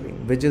round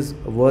tripping, which is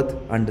worth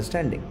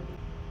understanding,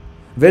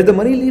 where the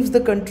money leaves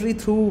the country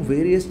through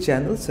various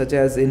channels such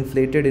as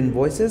inflated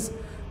invoices,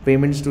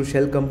 payments to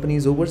shell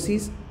companies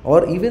overseas,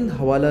 or even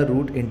hawala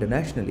route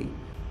internationally.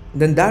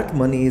 Then that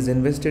money is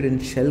invested in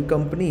shell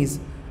companies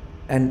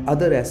and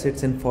other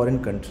assets in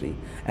foreign country,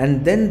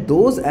 and then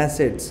those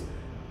assets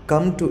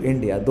come to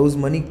India, those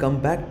money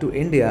come back to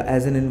India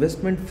as an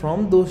investment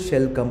from those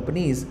shell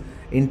companies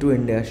into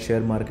India's share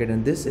market,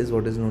 and this is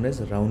what is known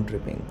as round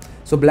tripping.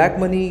 So black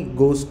money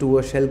goes to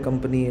a shell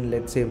company in,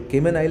 let's say,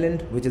 Cayman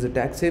Island, which is a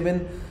tax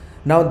haven.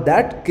 Now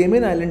that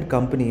Cayman Island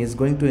company is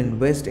going to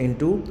invest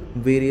into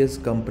various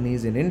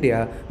companies in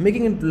India,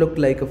 making it look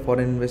like a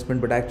foreign investment,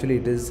 but actually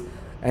it is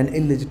an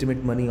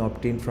illegitimate money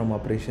obtained from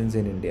operations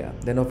in India.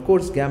 Then of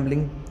course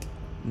gambling,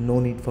 no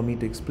need for me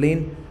to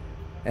explain.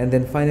 And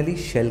then finally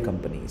shell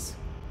companies,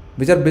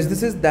 which are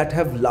businesses that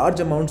have large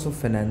amounts of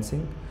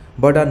financing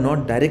but are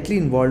not directly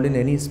involved in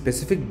any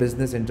specific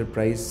business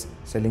enterprise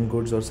selling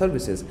goods or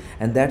services,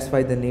 and that's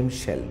why the name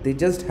shell. They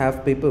just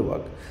have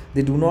paperwork.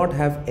 They do not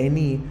have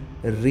any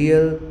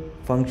real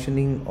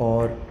functioning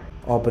or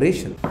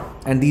operation,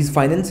 and these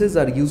finances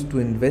are used to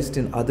invest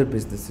in other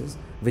businesses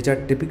which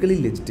are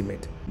typically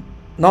legitimate.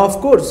 Now of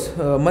course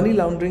money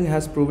laundering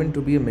has proven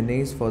to be a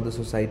menace for the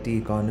society,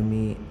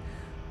 economy,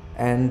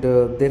 and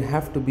there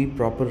have to be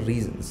proper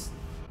reasons.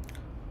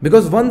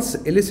 Because once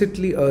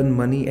illicitly earned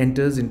money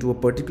enters into a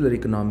particular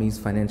economy's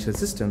financial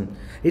system,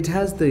 it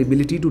has the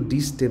ability to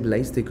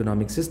destabilize the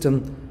economic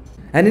system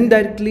and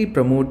indirectly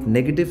promote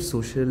negative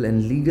social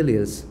and legal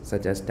ills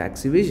such as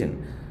tax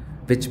evasion,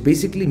 which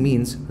basically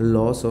means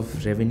loss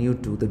of revenue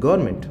to the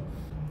government.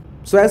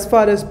 So as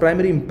far as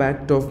primary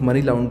impact of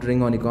money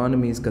laundering on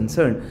economy is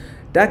concerned,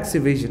 tax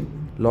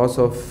evasion, loss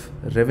of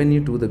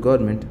revenue to the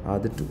government are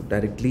the two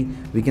directly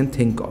we can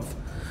think of.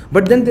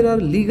 But then there are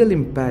legal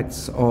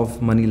impacts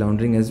of money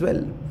laundering as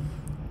well.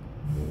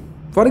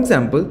 For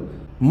example,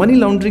 money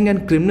laundering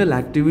and criminal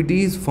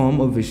activities form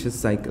a vicious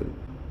cycle.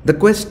 The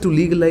quest to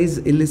legalize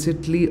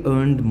illicitly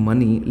earned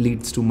money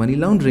leads to money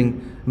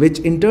laundering, which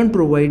in turn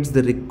provides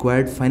the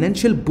required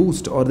financial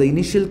boost or the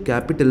initial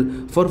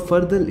capital for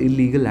further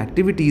illegal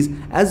activities,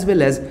 as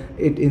well as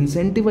it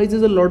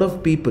incentivizes a lot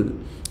of people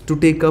to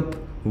take up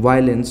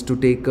violence, to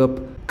take up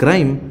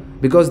crime,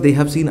 because they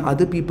have seen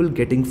other people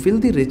getting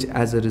filthy rich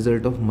as a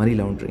result of money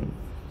laundering.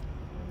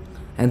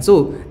 and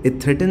so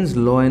it threatens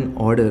law and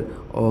order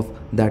of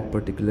that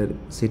particular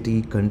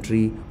city,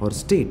 country or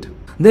state.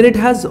 Then it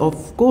has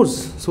of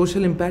course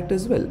social impact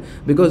as well,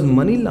 because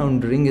money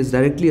laundering is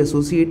directly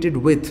associated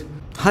with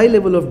high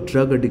level of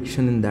drug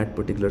addiction in that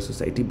particular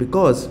society,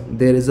 because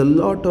there is a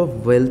lot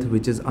of wealth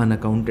which is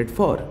unaccounted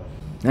for,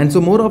 and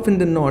so more often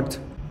than not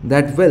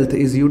that wealth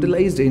is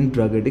utilized in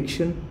drug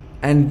addiction,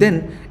 and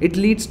then it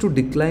leads to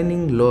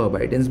declining law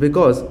abidance,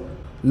 because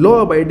law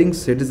abiding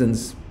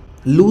citizens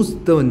lose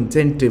the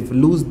incentive,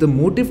 lose the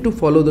motive to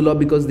follow the law,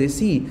 because they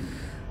see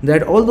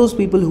that all those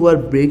people who are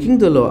breaking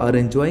the law are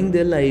enjoying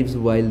their lives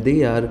while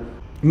they are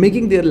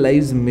making their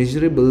lives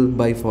miserable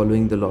by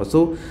following the law.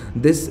 So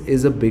this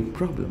is a big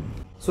problem.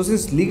 So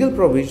since legal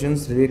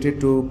provisions related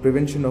to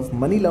Prevention of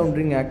Money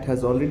Laundering Act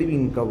has already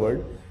been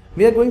covered,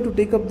 we are going to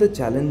take up the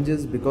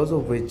challenges because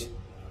of which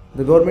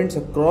the governments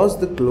across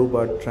the globe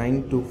are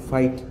trying to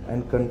fight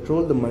and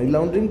control the money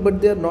laundering,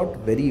 but they are not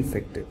very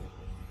effective.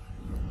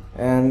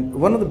 And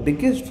one of the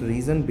biggest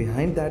reasons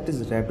behind that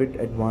is rapid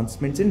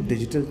advancements in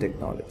digital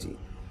technology.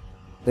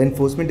 The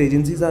enforcement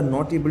agencies are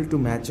not able to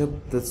match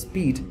up the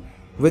speed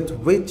with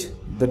which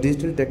the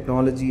digital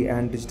technology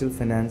and digital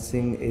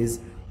financing is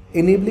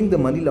enabling the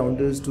money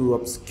launderers to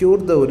obscure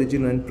the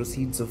origin and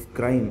proceeds of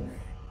crime,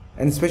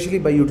 and especially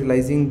by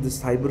utilizing the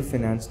cyber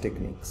finance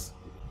techniques.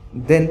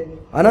 Then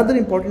another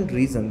important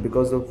reason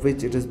because of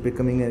which it is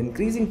becoming an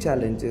increasing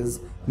challenge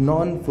is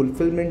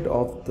non-fulfillment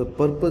of the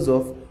purpose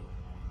of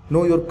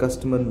Know Your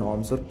Customer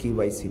norms or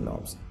KYC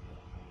norms.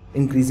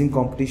 Increasing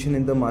competition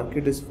in the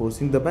market is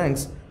forcing the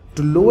banks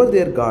to lower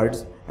their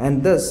guards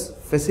and thus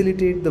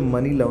facilitate the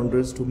money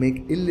launderers to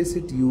make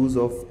illicit use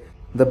of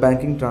the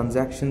banking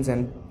transactions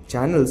and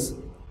channels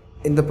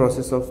in the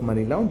process of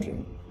money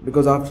laundering.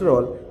 Because after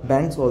all,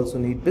 banks also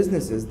need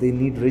businesses, they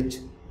need rich,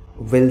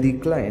 wealthy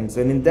clients,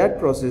 and in that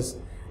process,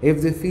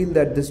 if they feel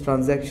that this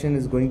transaction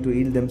is going to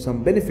yield them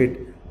some benefit,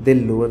 they'll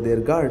lower their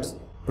guards,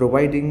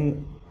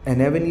 providing an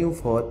avenue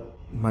for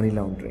money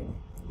laundering.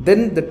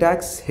 Then the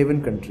tax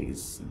haven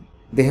countries.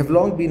 They have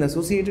long been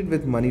associated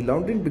with money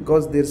laundering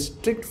because their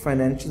strict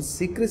financial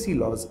secrecy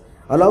laws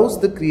allows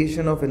the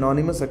creation of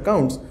anonymous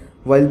accounts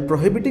while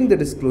prohibiting the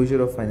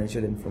disclosure of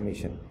financial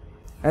information.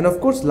 And of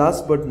course,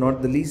 last but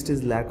not the least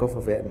is lack of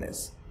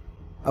awareness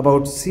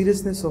about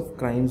seriousness of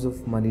crimes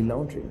of money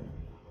laundering.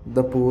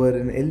 The poor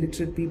and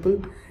illiterate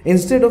people,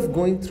 instead of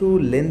going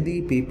through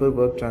lengthy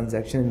paperwork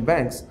transaction in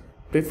banks,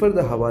 prefer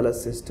the Hawala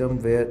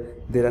system where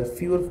there are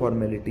fewer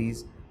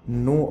formalities,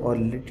 no or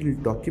little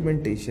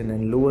documentation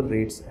and lower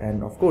rates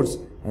and of course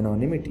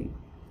anonymity.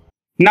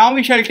 Now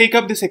we shall take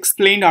up this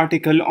explained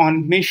article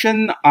on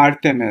Mission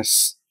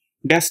Artemis,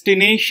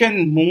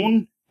 Destination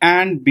Moon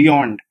and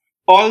Beyond.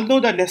 Although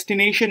the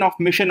destination of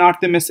Mission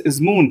Artemis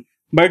is Moon,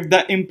 but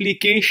the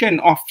implication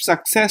of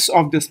success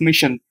of this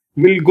mission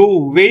will go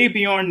way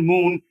beyond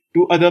Moon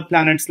to other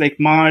planets like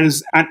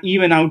Mars and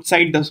even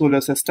outside the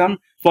solar system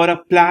for a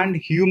planned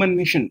human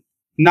mission.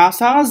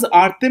 NASA's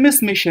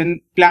Artemis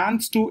mission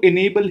plans to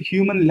enable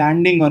human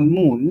landing on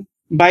Moon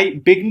by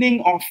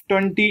beginning of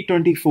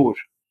 2024,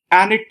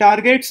 and it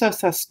targets a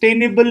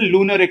sustainable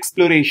lunar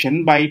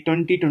exploration by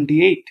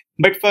 2028.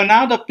 But for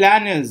now, the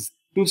plan is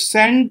to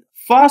send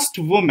first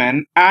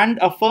woman and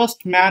a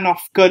first man of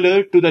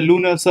color to the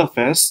lunar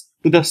surface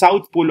to the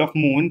south pole of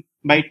Moon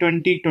by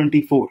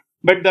 2024.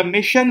 But the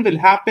mission will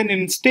happen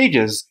in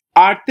stages.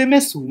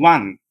 Artemis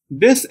 1,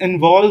 this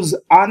involves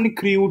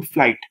uncrewed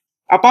flight.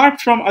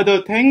 Apart from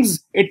other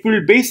things, it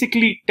will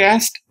basically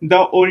test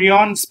the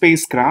Orion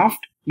spacecraft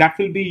that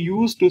will be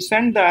used to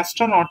send the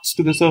astronauts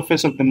to the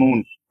surface of the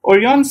Moon.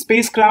 Orion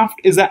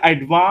spacecraft is an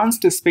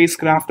advanced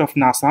spacecraft of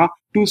NASA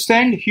to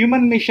send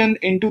human mission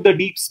into the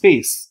deep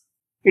space.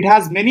 It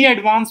has many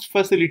advanced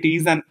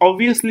facilities and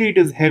obviously it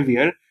is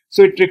heavier,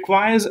 so it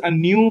requires a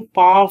new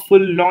powerful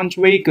launch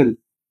vehicle.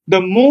 The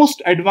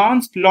most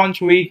advanced launch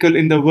vehicle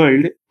in the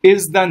world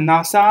is the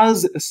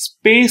NASA's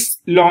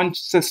Space Launch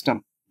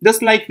System.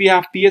 Just like we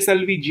have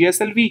PSLV,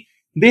 GSLV,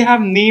 they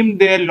have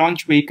named their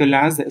launch vehicle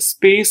as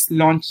Space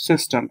Launch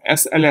System,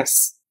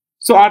 SLS.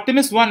 So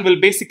Artemis 1 will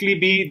basically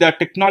be the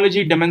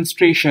technology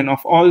demonstration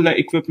of all the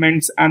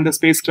equipments and the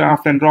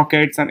spacecraft and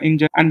rockets and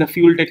engine and the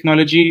fuel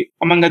technology,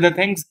 among other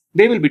things,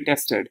 they will be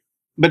tested.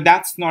 But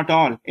that's not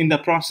all. In the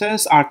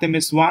process,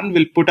 Artemis 1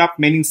 will put up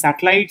many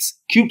satellites,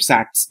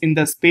 CubeSats, in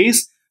the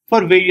space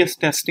for various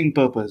testing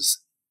purposes.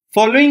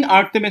 Following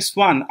Artemis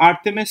 1,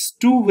 Artemis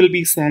 2 will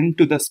be sent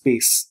to the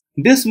space.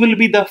 This will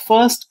be the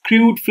first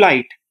crewed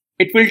flight.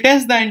 It will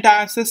test the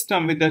entire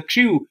system with the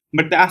crew,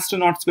 but the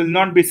astronauts will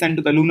not be sent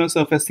to the lunar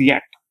surface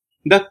yet.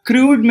 The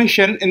crewed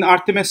mission in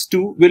Artemis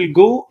 2 will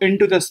go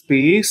into the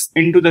space,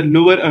 into the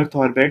lower Earth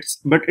orbits,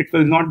 but it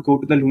will not go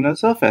to the lunar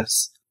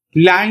surface.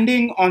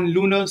 Landing on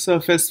lunar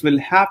surface will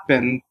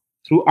happen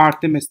through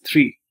Artemis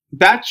 3.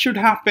 That should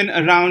happen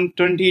around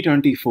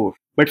 2024.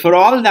 But for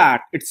all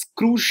that, it's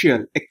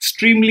crucial,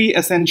 extremely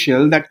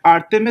essential that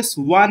Artemis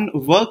 1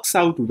 works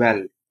out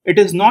well. It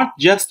is not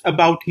just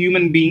about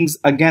human beings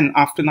again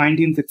after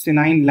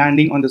 1969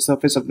 landing on the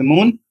surface of the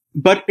Moon.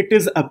 but it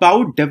is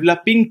about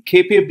developing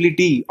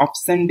capability of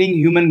sending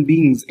human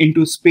beings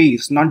into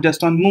space, not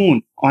just on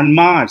Moon, on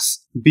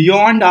Mars,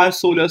 beyond our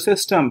solar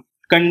system,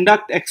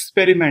 conduct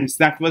experiments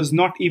that was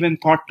not even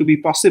thought to be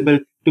possible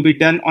to be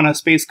done on a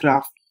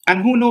spacecraft.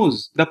 And who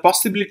knows, the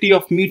possibility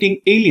of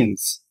meeting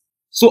aliens.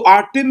 So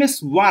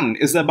Artemis 1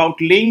 is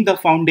about laying the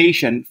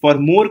foundation for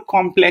more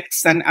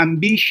complex and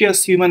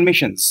ambitious human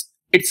missions.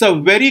 It's a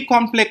very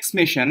complex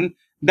mission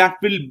that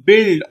will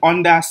build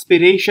on the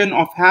aspiration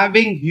of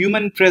having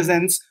human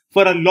presence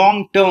for a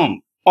long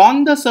term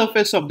on the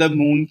surface of the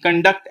Moon,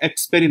 conduct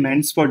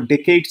experiments for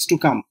decades to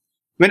come.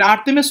 When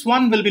Artemis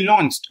 1 will be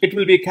launched, it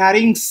will be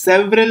carrying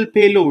several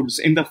payloads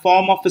in the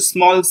form of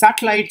small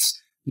satellites,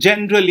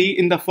 generally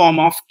in the form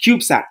of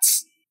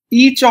CubeSats.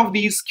 Each of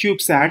these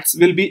CubeSats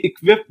will be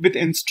equipped with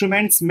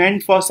instruments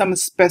meant for some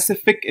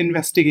specific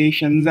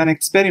investigations and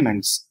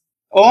experiments.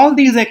 All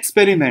these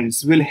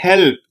experiments will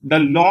help the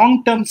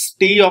long-term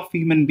stay of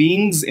human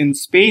beings in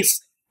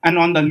space and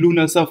on the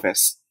lunar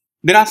surface.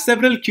 There are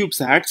several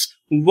CubeSats.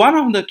 One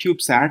of the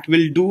CubeSat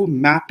will do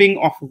mapping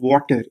of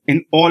water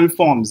in all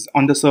forms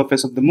on the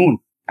surface of the Moon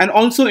and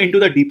also into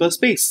the deeper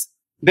space.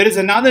 There is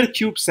another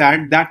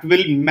CubeSat that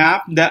will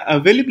map the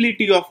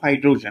availability of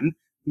hydrogen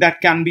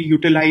that can be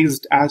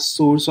utilized as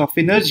source of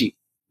energy.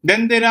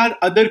 Then there are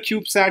other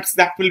CubeSats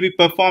that will be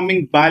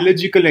performing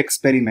biological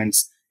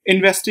experiments,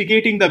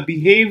 investigating the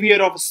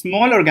behavior of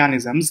small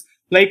organisms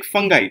like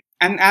fungi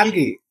and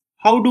algae.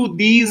 How do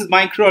these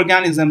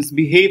microorganisms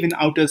behave in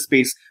outer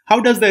space?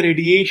 How does the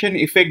radiation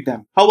affect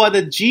them? How are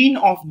the genes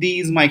of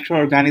these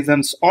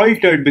microorganisms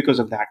altered because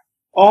of that?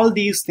 All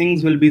these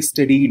things will be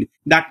studied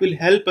that will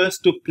help us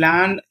to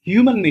plan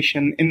human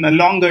mission in the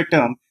longer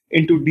term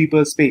into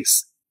deeper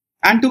space.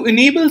 And to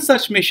enable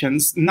such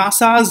missions,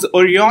 NASA's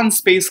Orion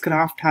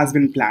spacecraft has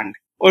been planned.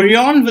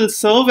 Orion will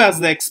serve as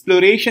the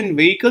exploration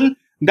vehicle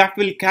that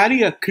will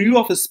carry a crew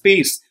of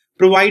space,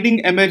 providing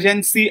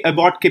emergency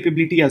abort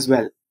capability as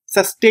well,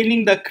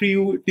 sustaining the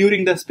crew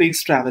during the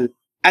space travel,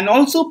 and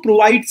also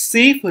provide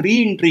safe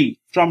re-entry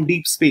from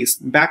deep space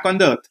back on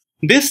the Earth.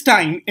 This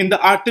time, in the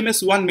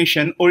Artemis 1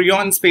 mission,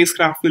 Orion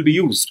spacecraft will be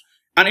used,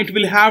 and it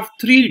will have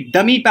 3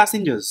 dummy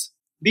passengers.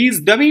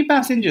 These dummy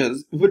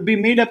passengers would be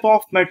made up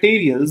of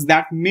materials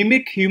that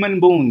mimic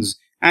human bones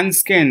and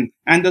skin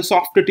and the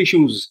softer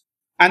tissues.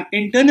 And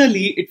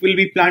internally, it will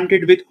be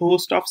planted with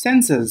host of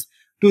sensors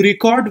to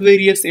record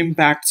various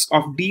impacts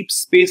of deep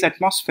space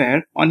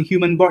atmosphere on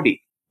human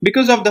body.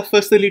 Because of the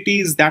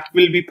facilities that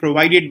will be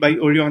provided by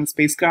Orion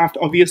spacecraft,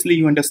 obviously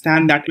you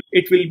understand that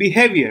it will be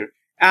heavier,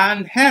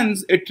 and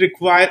hence it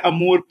requires a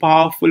more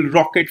powerful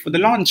rocket for the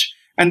launch,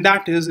 and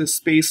that is a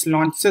Space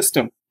Launch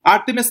System.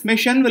 Artemis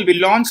mission will be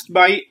launched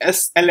by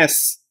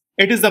SLS.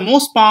 It is the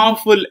most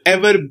powerful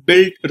ever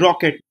built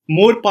rocket,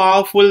 more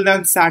powerful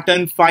than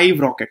Saturn V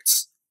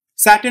rockets.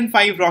 Saturn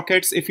V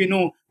rockets, if you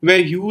know, were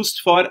used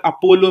for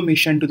Apollo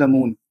mission to the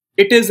Moon.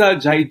 It is a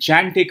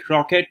gigantic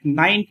rocket,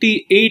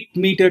 98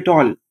 meter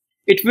tall.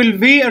 It will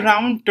weigh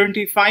around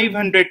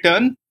 2500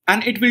 tons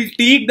and it will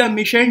take the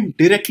mission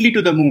directly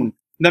to the Moon.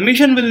 The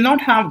mission will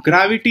not have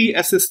gravity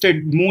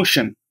assisted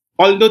motion,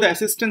 although the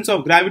assistance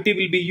of gravity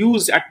will be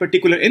used at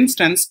particular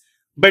instance,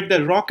 but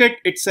the rocket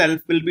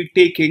itself will be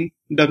taking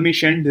the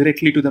mission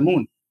directly to the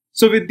Moon.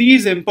 So with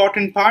these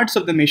important parts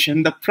of the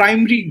mission, the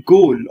primary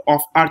goal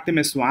of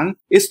Artemis 1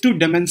 is to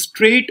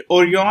demonstrate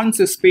Orion's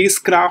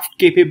spacecraft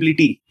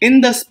capability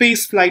in the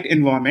spaceflight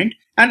environment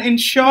and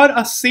ensure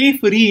a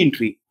safe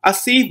re-entry, a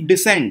safe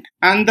descent,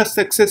 and the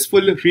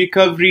successful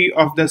recovery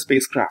of the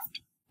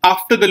spacecraft.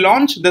 After the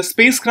launch, the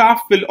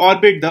spacecraft will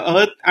orbit the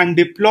Earth and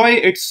deploy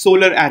its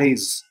solar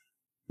arrays.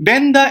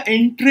 Then the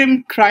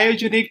interim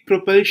cryogenic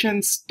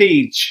propulsion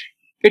stage.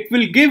 It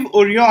will give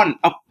Orion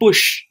a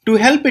push to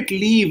help it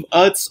leave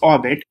Earth's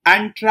orbit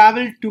and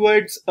travel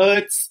towards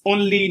Earth's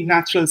only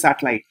natural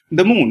satellite,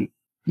 the Moon.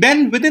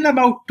 Then within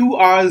about 2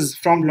 hours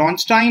from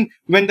launch time,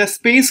 when the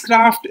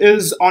spacecraft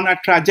is on a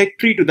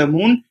trajectory to the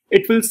Moon,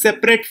 it will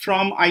separate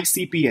from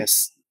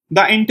ICPS,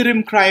 the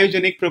interim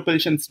cryogenic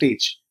propulsion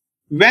stage.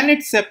 When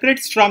it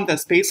separates from the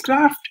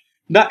spacecraft,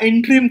 the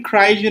interim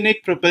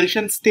cryogenic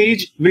propulsion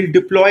stage will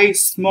deploy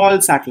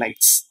small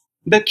satellites,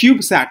 the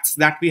CubeSats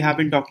that we have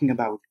been talking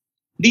about.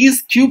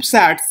 These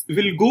CubeSats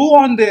will go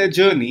on their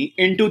journey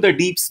into the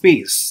deep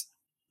space.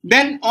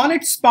 Then on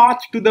its path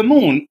to the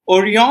Moon,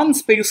 Orion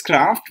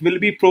spacecraft will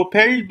be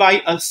propelled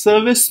by a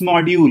service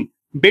module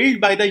built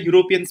by the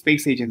European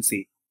Space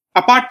Agency.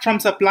 Apart from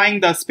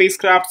supplying the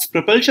spacecraft's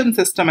propulsion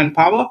system and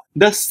power,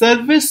 the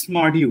service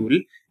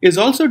module is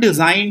also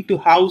designed to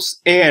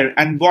house air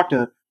and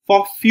water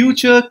for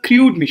future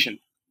crewed mission.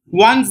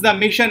 Once the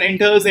mission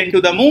enters into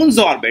the Moon's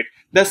orbit,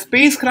 the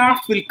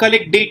spacecraft will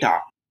collect data.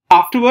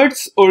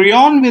 Afterwards,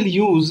 Orion will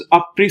use a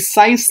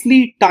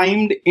precisely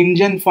timed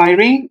engine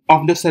firing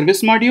of the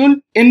service module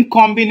in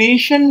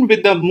combination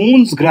with the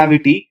Moon's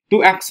gravity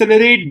to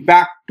accelerate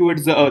back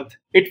towards the Earth.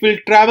 It will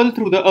travel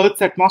through the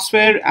Earth's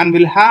atmosphere and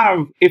will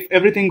have, if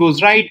everything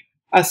goes right,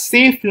 a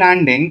safe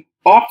landing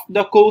off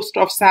the coast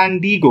of San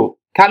Diego,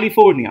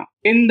 California,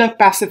 in the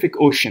Pacific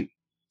Ocean.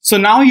 So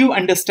now you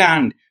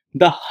understand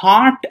the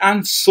heart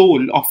and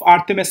soul of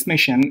Artemis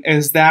mission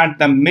is that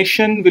the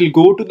mission will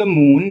go to the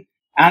moon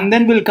and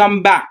then will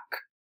come back.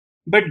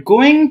 But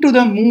going to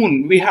the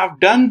moon, we have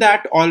done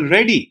that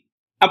already.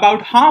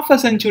 About half a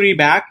century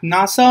back,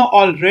 NASA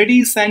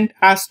already sent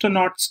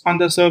astronauts on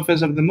the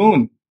surface of the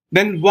moon.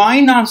 Then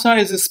why NASA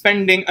is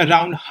spending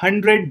around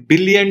 $100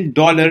 billion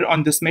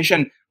on this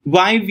mission?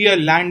 Why we are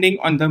landing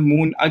on the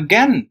moon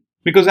again?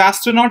 Because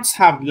astronauts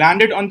have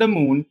landed on the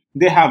moon,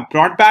 they have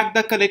brought back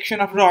the collection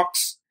of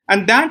rocks,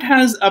 and that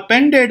has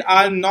upended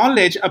our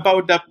knowledge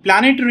about the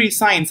planetary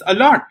science a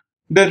lot.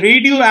 The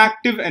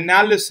radioactive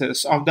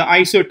analysis of the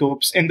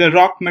isotopes in the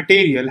rock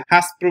material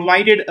has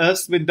provided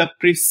us with the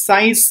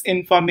precise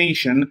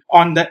information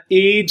on the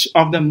age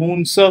of the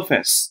moon's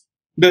surface.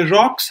 The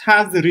rocks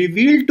has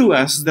revealed to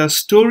us the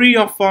story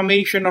of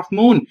formation of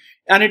moon,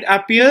 and it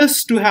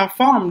appears to have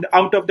formed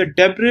out of the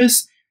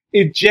debris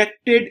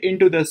ejected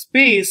into the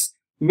space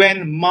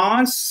when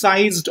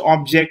Mars-sized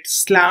object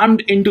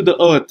slammed into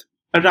the Earth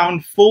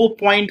around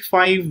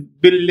 4.5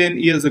 billion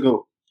years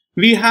ago.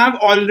 We have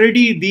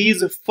already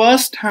these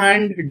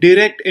first-hand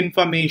direct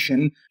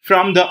information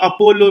from the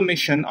Apollo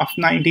mission of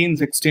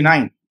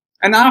 1969.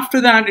 And after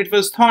that, it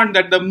was thought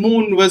that the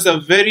moon was a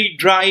very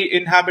dry,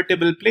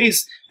 inhabitable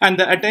place, and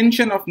the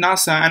attention of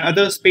NASA and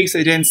other space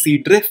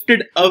agencies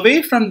drifted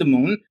away from the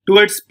moon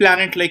towards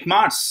planet like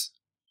Mars.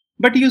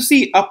 But you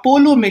see,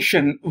 Apollo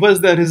mission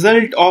was the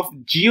result of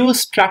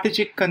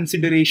geostrategic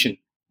consideration.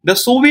 The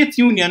Soviet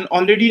Union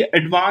already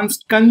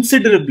advanced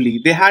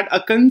considerably. They had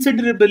a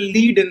considerable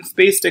lead in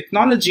space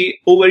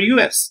technology over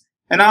US.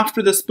 And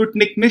after the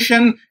Sputnik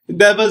mission,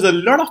 there was a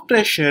lot of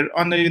pressure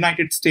on the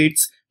United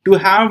States to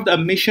have a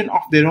mission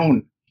of their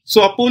own.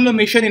 So Apollo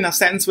mission in a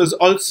sense was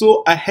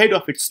also ahead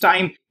of its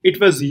time. It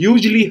was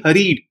hugely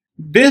hurried.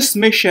 This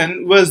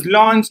mission was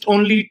launched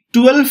only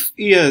 12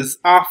 years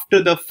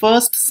after the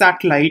first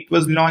satellite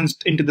was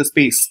launched into the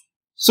space.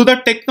 So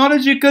the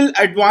technological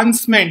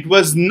advancement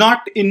was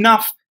not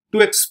enough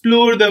to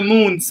explore the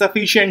moon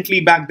sufficiently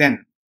back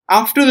then.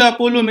 After the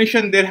Apollo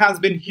mission, there has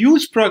been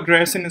huge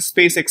progress in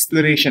space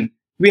exploration.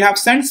 We have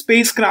sent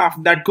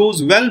spacecraft that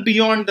goes well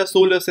beyond the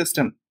solar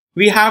system.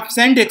 We have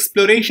sent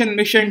exploration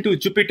mission to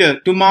Jupiter,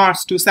 to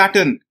Mars, to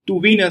Saturn, to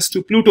Venus,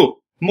 to Pluto.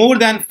 More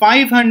than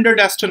 500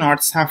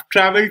 astronauts have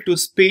traveled to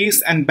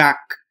space and back.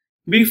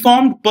 We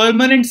formed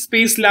permanent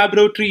space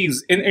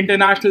laboratories in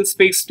International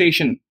Space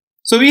Station.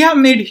 So we have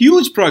made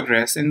huge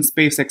progress in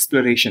space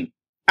exploration.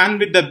 And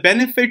with the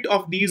benefit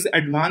of these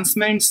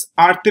advancements,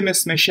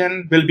 Artemis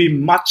mission will be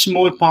much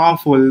more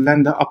powerful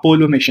than the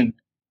Apollo mission.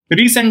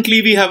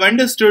 Recently, we have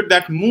understood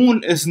that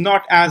moon is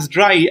not as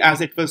dry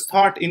as it was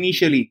thought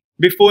initially,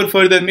 before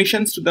further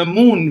missions to the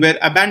moon were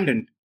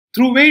abandoned.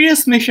 Through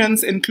various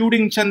missions,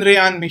 including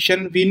Chandrayaan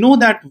mission, we know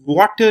that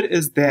water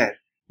is there.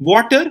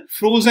 Water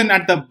frozen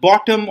at the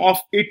bottom of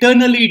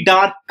eternally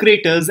dark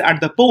craters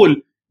at the pole,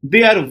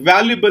 they are a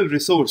valuable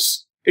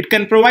resource. It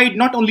can provide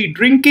not only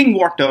drinking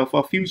water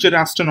for future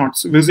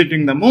astronauts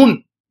visiting the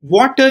moon,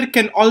 water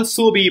can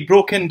also be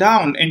broken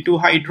down into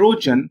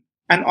hydrogen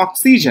and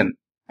oxygen,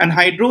 and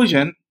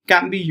hydrogen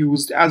can be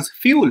used as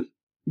fuel.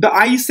 The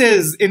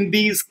ices in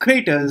these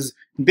craters,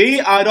 they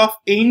are of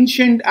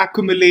ancient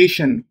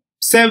accumulation,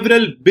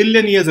 several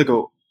billion years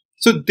ago.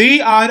 So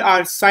they are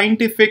our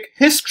scientific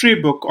history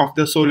book of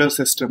the solar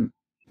system.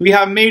 We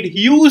have made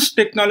huge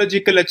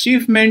technological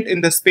achievement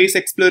in the space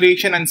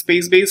exploration and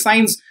space-based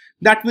science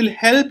that will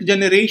help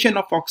generation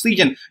of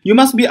oxygen. You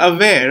must be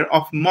aware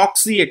of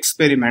MOXIE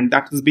experiment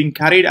that is being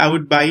carried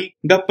out by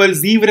the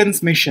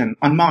Perseverance mission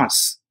on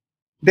Mars.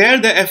 There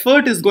the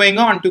effort is going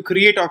on to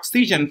create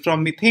oxygen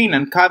from methane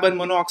and carbon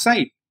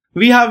monoxide.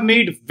 We have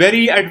made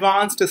very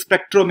advanced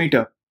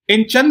spectrometer.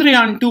 In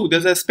Chandrayaan 2,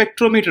 there's a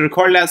spectrometer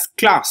called as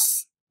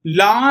CLASS,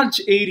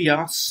 Large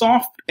Area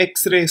Soft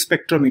X-ray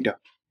Spectrometer.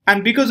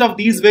 And because of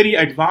these very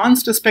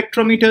advanced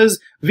spectrometers,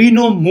 we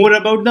know more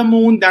about the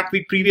moon than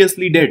we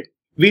previously did.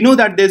 We know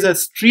that there's a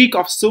streak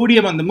of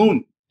sodium on the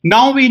moon.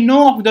 Now we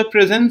know of the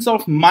presence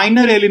of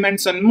minor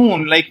elements on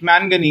moon like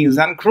manganese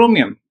and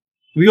chromium.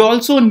 We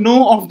also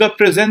know of the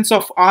presence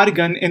of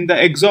argon in the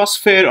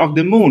exosphere of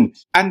the moon,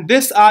 and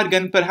this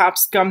argon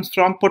perhaps comes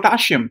from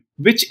potassium,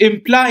 which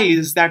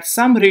implies that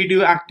some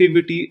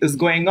radioactivity is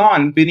going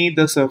on beneath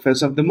the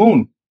surface of the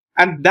moon.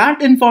 And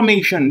that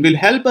information will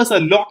help us a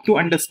lot to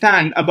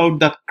understand about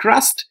the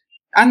crust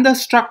and the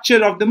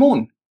structure of the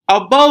moon.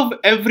 Above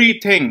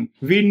everything,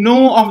 we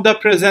know of the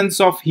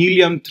presence of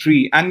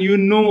helium-3, and you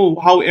know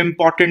how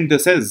important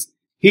this is.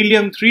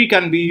 Helium-3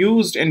 can be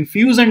used in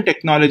fusion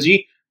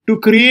technology to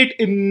create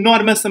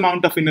enormous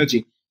amount of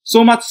energy.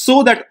 So much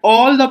so that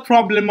all the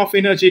problem of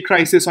energy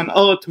crisis on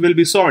Earth will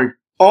be solved.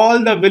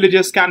 All the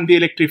villages can be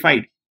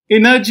electrified.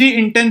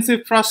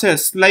 Energy-intensive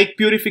process like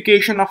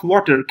purification of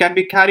water can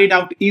be carried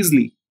out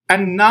easily.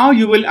 And now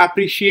you will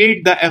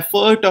appreciate the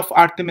effort of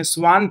Artemis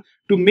 1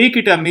 to make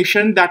it a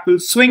mission that will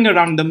swing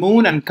around the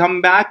moon and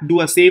come back,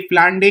 do a safe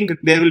landing.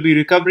 There will be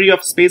recovery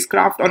of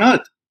spacecraft on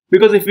Earth.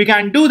 Because if we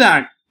can do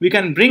that, we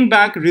can bring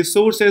back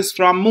resources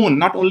from moon,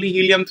 not only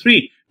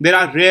helium-3. There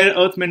are rare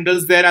earth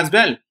minerals there as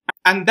well.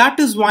 And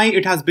that is why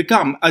it has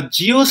become a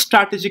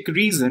geostrategic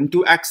reason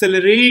to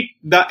accelerate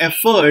the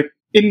effort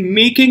in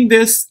making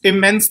this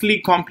immensely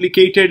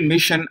complicated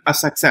mission a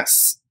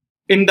success.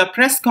 In the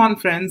press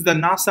conference, the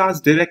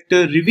NASA's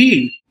director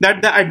revealed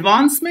that the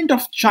advancement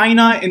of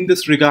China in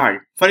this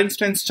regard, for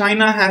instance,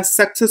 China has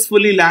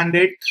successfully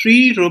landed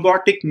 3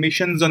 robotic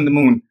missions on the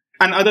moon,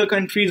 and other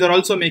countries are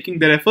also making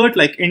their effort,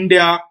 like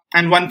India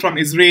and one from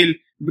Israel.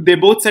 They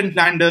both sent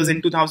landers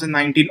in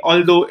 2019,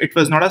 although it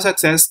was not a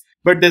success,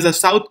 but there's a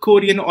South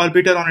Korean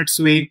orbiter on its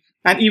way,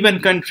 and even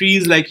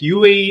countries like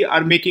UAE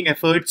are making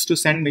efforts to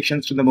send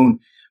missions to the moon.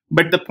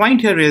 But the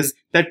point here is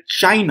that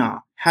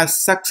China has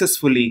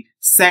successfully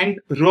sent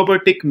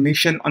robotic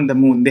mission on the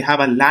moon. They have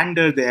a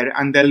lander there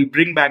and they'll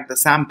bring back the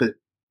sample.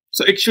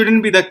 So it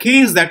shouldn't be the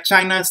case that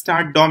China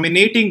start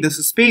dominating this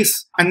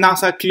space. And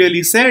NASA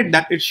clearly said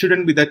that it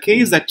shouldn't be the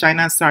case that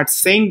China starts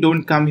saying,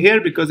 don't come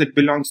here because it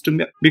belongs to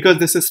me, because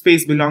this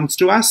space belongs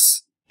to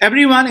us.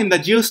 Everyone in the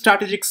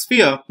geostrategic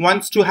sphere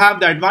wants to have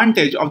the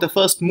advantage of the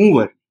first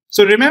mover.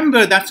 So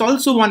remember, that's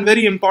also one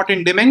very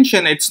important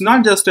dimension. It's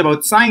not just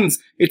about science.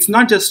 It's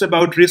not just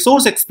about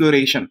resource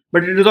exploration,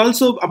 but it is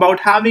also about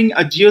having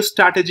a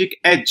geostrategic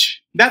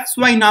edge. That's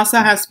why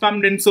NASA has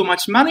pumped in so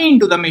much money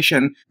into the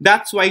mission.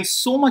 That's why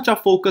so much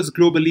of focus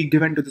globally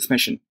given to this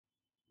mission.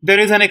 There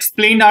is an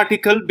explained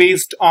article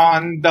based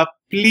on the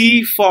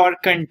plea for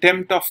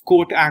contempt of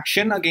court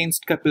action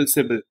against Kapil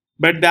Sibal.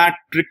 But that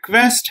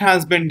request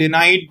has been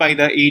denied by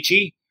the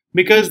AG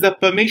because the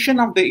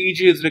permission of the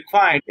AG is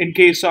required in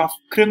case of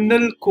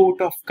criminal court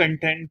of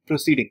contempt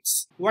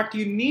proceedings. What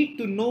you need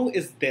to know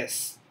is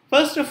this.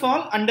 First of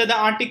all, under the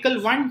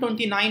Article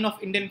 129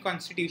 of Indian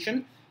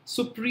Constitution,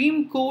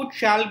 Supreme Court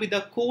shall be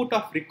the court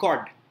of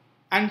record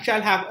and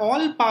shall have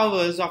all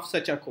powers of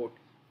such a court.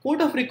 Court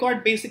of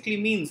record basically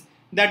means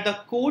that the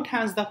court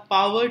has the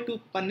power to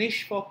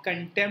punish for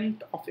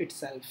contempt of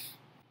itself.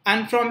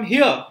 And from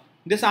here,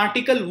 this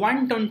Article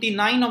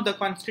 129 of the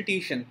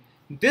Constitution,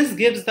 this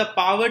gives the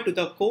power to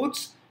the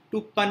courts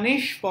to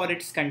punish for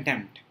its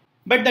contempt.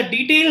 But the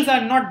details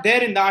are not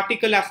there in the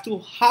article as to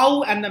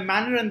how and the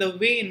manner and the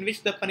way in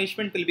which the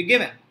punishment will be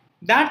given.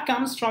 That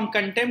comes from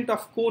Contempt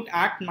of Court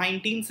Act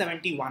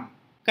 1971.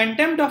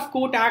 Contempt of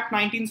Court Act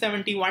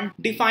 1971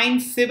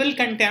 defines civil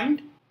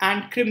contempt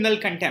and criminal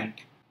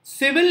contempt.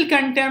 Civil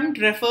contempt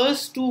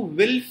refers to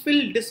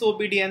willful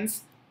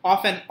disobedience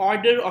of an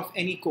order of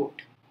any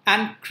court.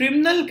 And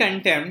criminal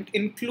contempt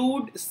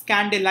include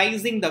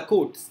scandalizing the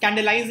court.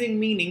 Scandalizing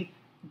meaning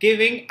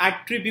giving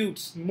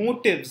attributes,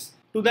 motives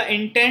to the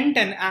intent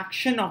and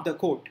action of the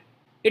court.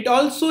 It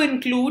also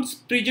includes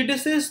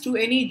prejudices to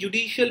any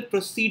judicial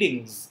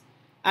proceedings.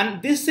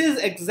 And this is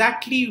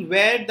exactly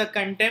where the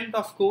contempt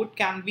of court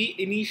can be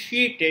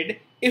initiated,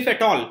 if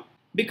at all,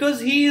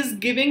 because he is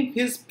giving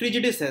his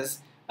prejudices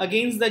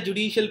against the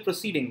judicial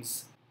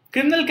proceedings.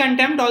 Criminal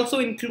contempt also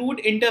include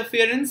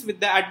interference with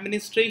the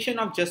administration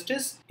of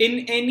justice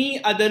in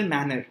any other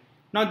manner.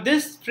 Now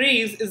this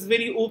phrase is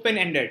very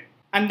open-ended,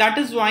 and that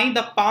is why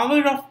the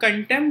power of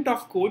contempt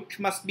of court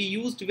must be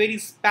used very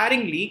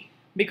sparingly,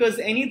 because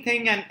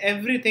anything and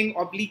everything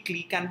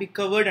obliquely can be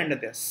covered under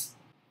this.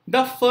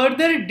 The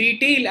further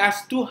detail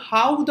as to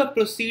how the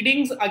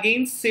proceedings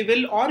against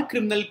civil or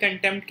criminal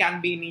contempt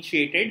can be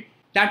initiated,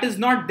 that is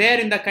not there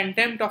in the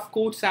Contempt of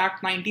Courts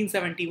Act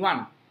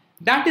 1971.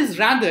 That is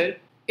rather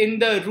in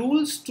the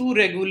Rules to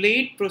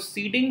Regulate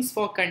Proceedings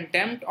for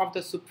Contempt of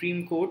the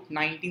Supreme Court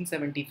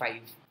 1975.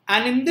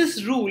 And in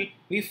this rule,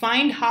 we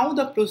find how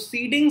the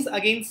proceedings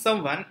against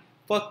someone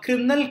for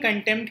criminal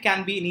contempt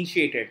can be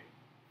initiated.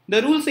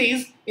 The rule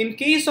says, in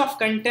case of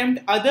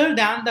contempt other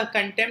than the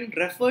contempt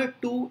referred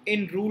to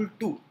in Rule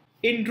 2.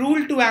 In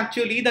Rule 2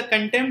 actually, the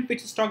contempt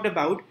which is talked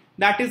about,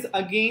 that is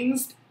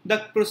against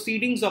the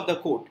proceedings of the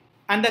court.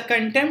 And the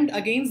contempt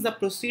against the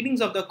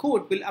proceedings of the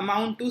court will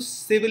amount to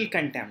civil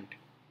contempt.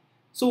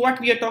 So what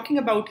we are talking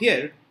about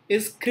here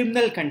is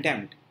criminal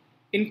contempt.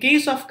 In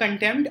case of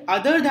contempt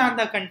other than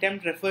the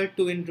contempt referred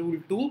to in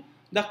Rule 2,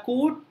 the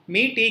court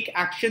may take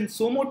action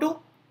suo motu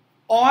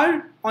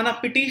or on a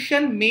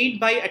petition made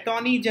by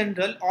Attorney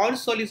General or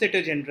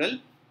Solicitor General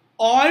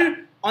or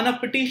on a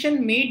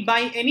petition made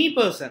by any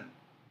person.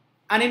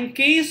 And in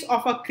case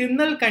of a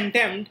criminal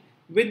contempt,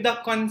 with the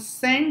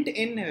consent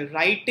in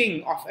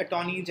writing of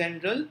Attorney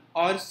General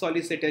or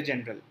Solicitor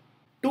General.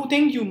 Two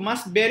things you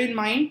must bear in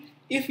mind.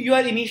 If you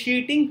are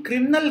initiating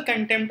criminal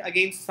contempt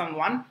against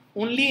someone,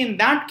 only in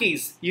that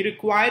case you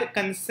require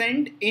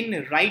consent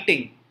in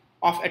writing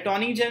of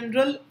Attorney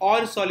General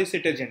or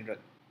Solicitor General.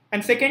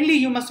 And secondly,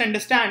 you must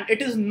understand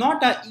it is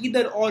not a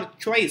either or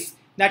choice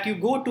that you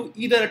go to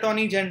either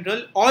Attorney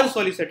General or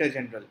Solicitor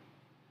General.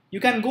 You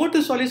can go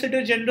to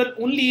Solicitor General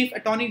only if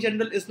Attorney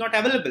General is not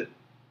available.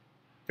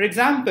 For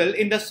example,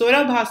 in the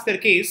Saurabh Bhaskar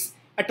case,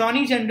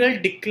 Attorney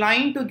General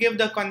declined to give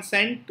the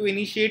consent to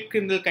initiate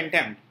criminal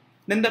contempt.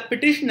 Then the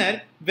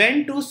petitioner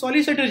went to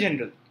Solicitor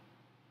General.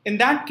 In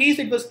that case,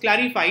 it was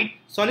clarified,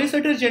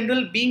 Solicitor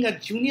General being a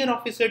junior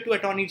officer to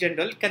Attorney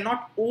General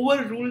cannot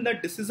overrule the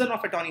decision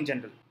of Attorney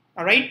General.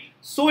 Alright,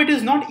 so it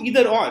is not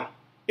either or.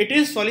 It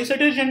is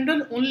Solicitor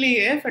General only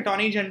if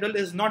Attorney General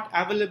is not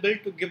available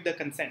to give the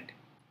consent.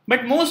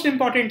 But most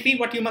importantly,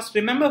 what you must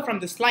remember from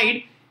this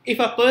slide, if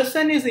a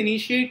person is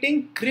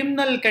initiating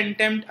criminal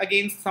contempt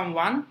against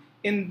someone,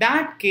 in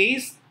that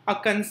case, a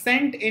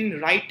consent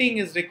in writing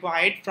is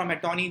required from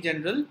Attorney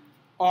General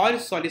or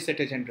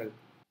Solicitor General.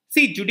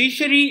 See,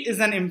 judiciary is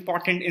an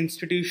important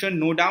institution,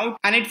 no doubt,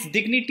 and its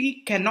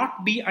dignity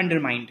cannot be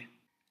undermined.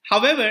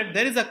 However,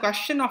 there is a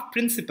question of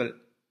principle,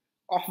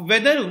 of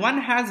whether one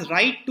has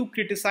right to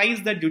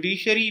criticize the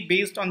judiciary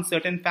based on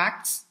certain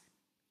facts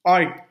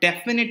or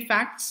definite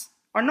facts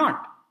or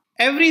not.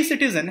 Every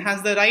citizen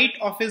has the right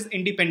of his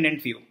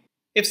independent view.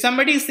 If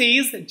somebody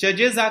says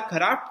judges are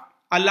corrupt,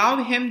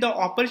 allow him the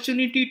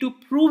opportunity to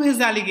prove his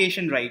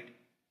allegation right.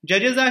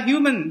 Judges are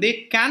human,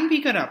 they can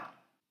be corrupt.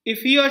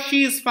 If he or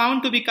she is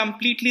found to be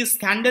completely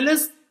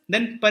scandalous,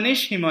 then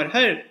punish him or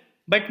her,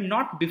 but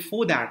not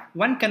before that.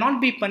 One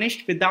cannot be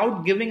punished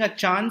without giving a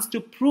chance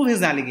to prove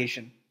his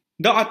allegation.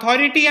 The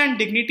authority and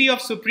dignity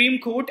of Supreme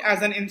Court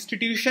as an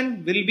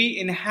institution will be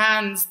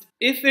enhanced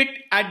if it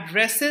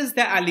addresses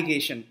the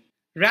allegation,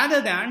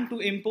 rather than to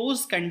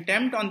impose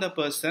contempt on the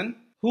person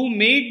who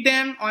made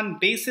them on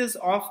basis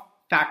of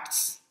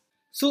facts.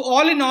 So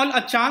all in all,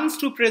 a chance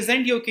to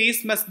present your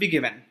case must be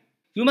given.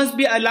 You must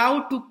be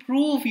allowed to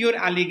prove your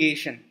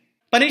allegation.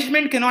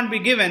 Punishment cannot be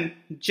given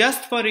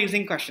just for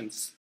raising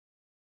questions.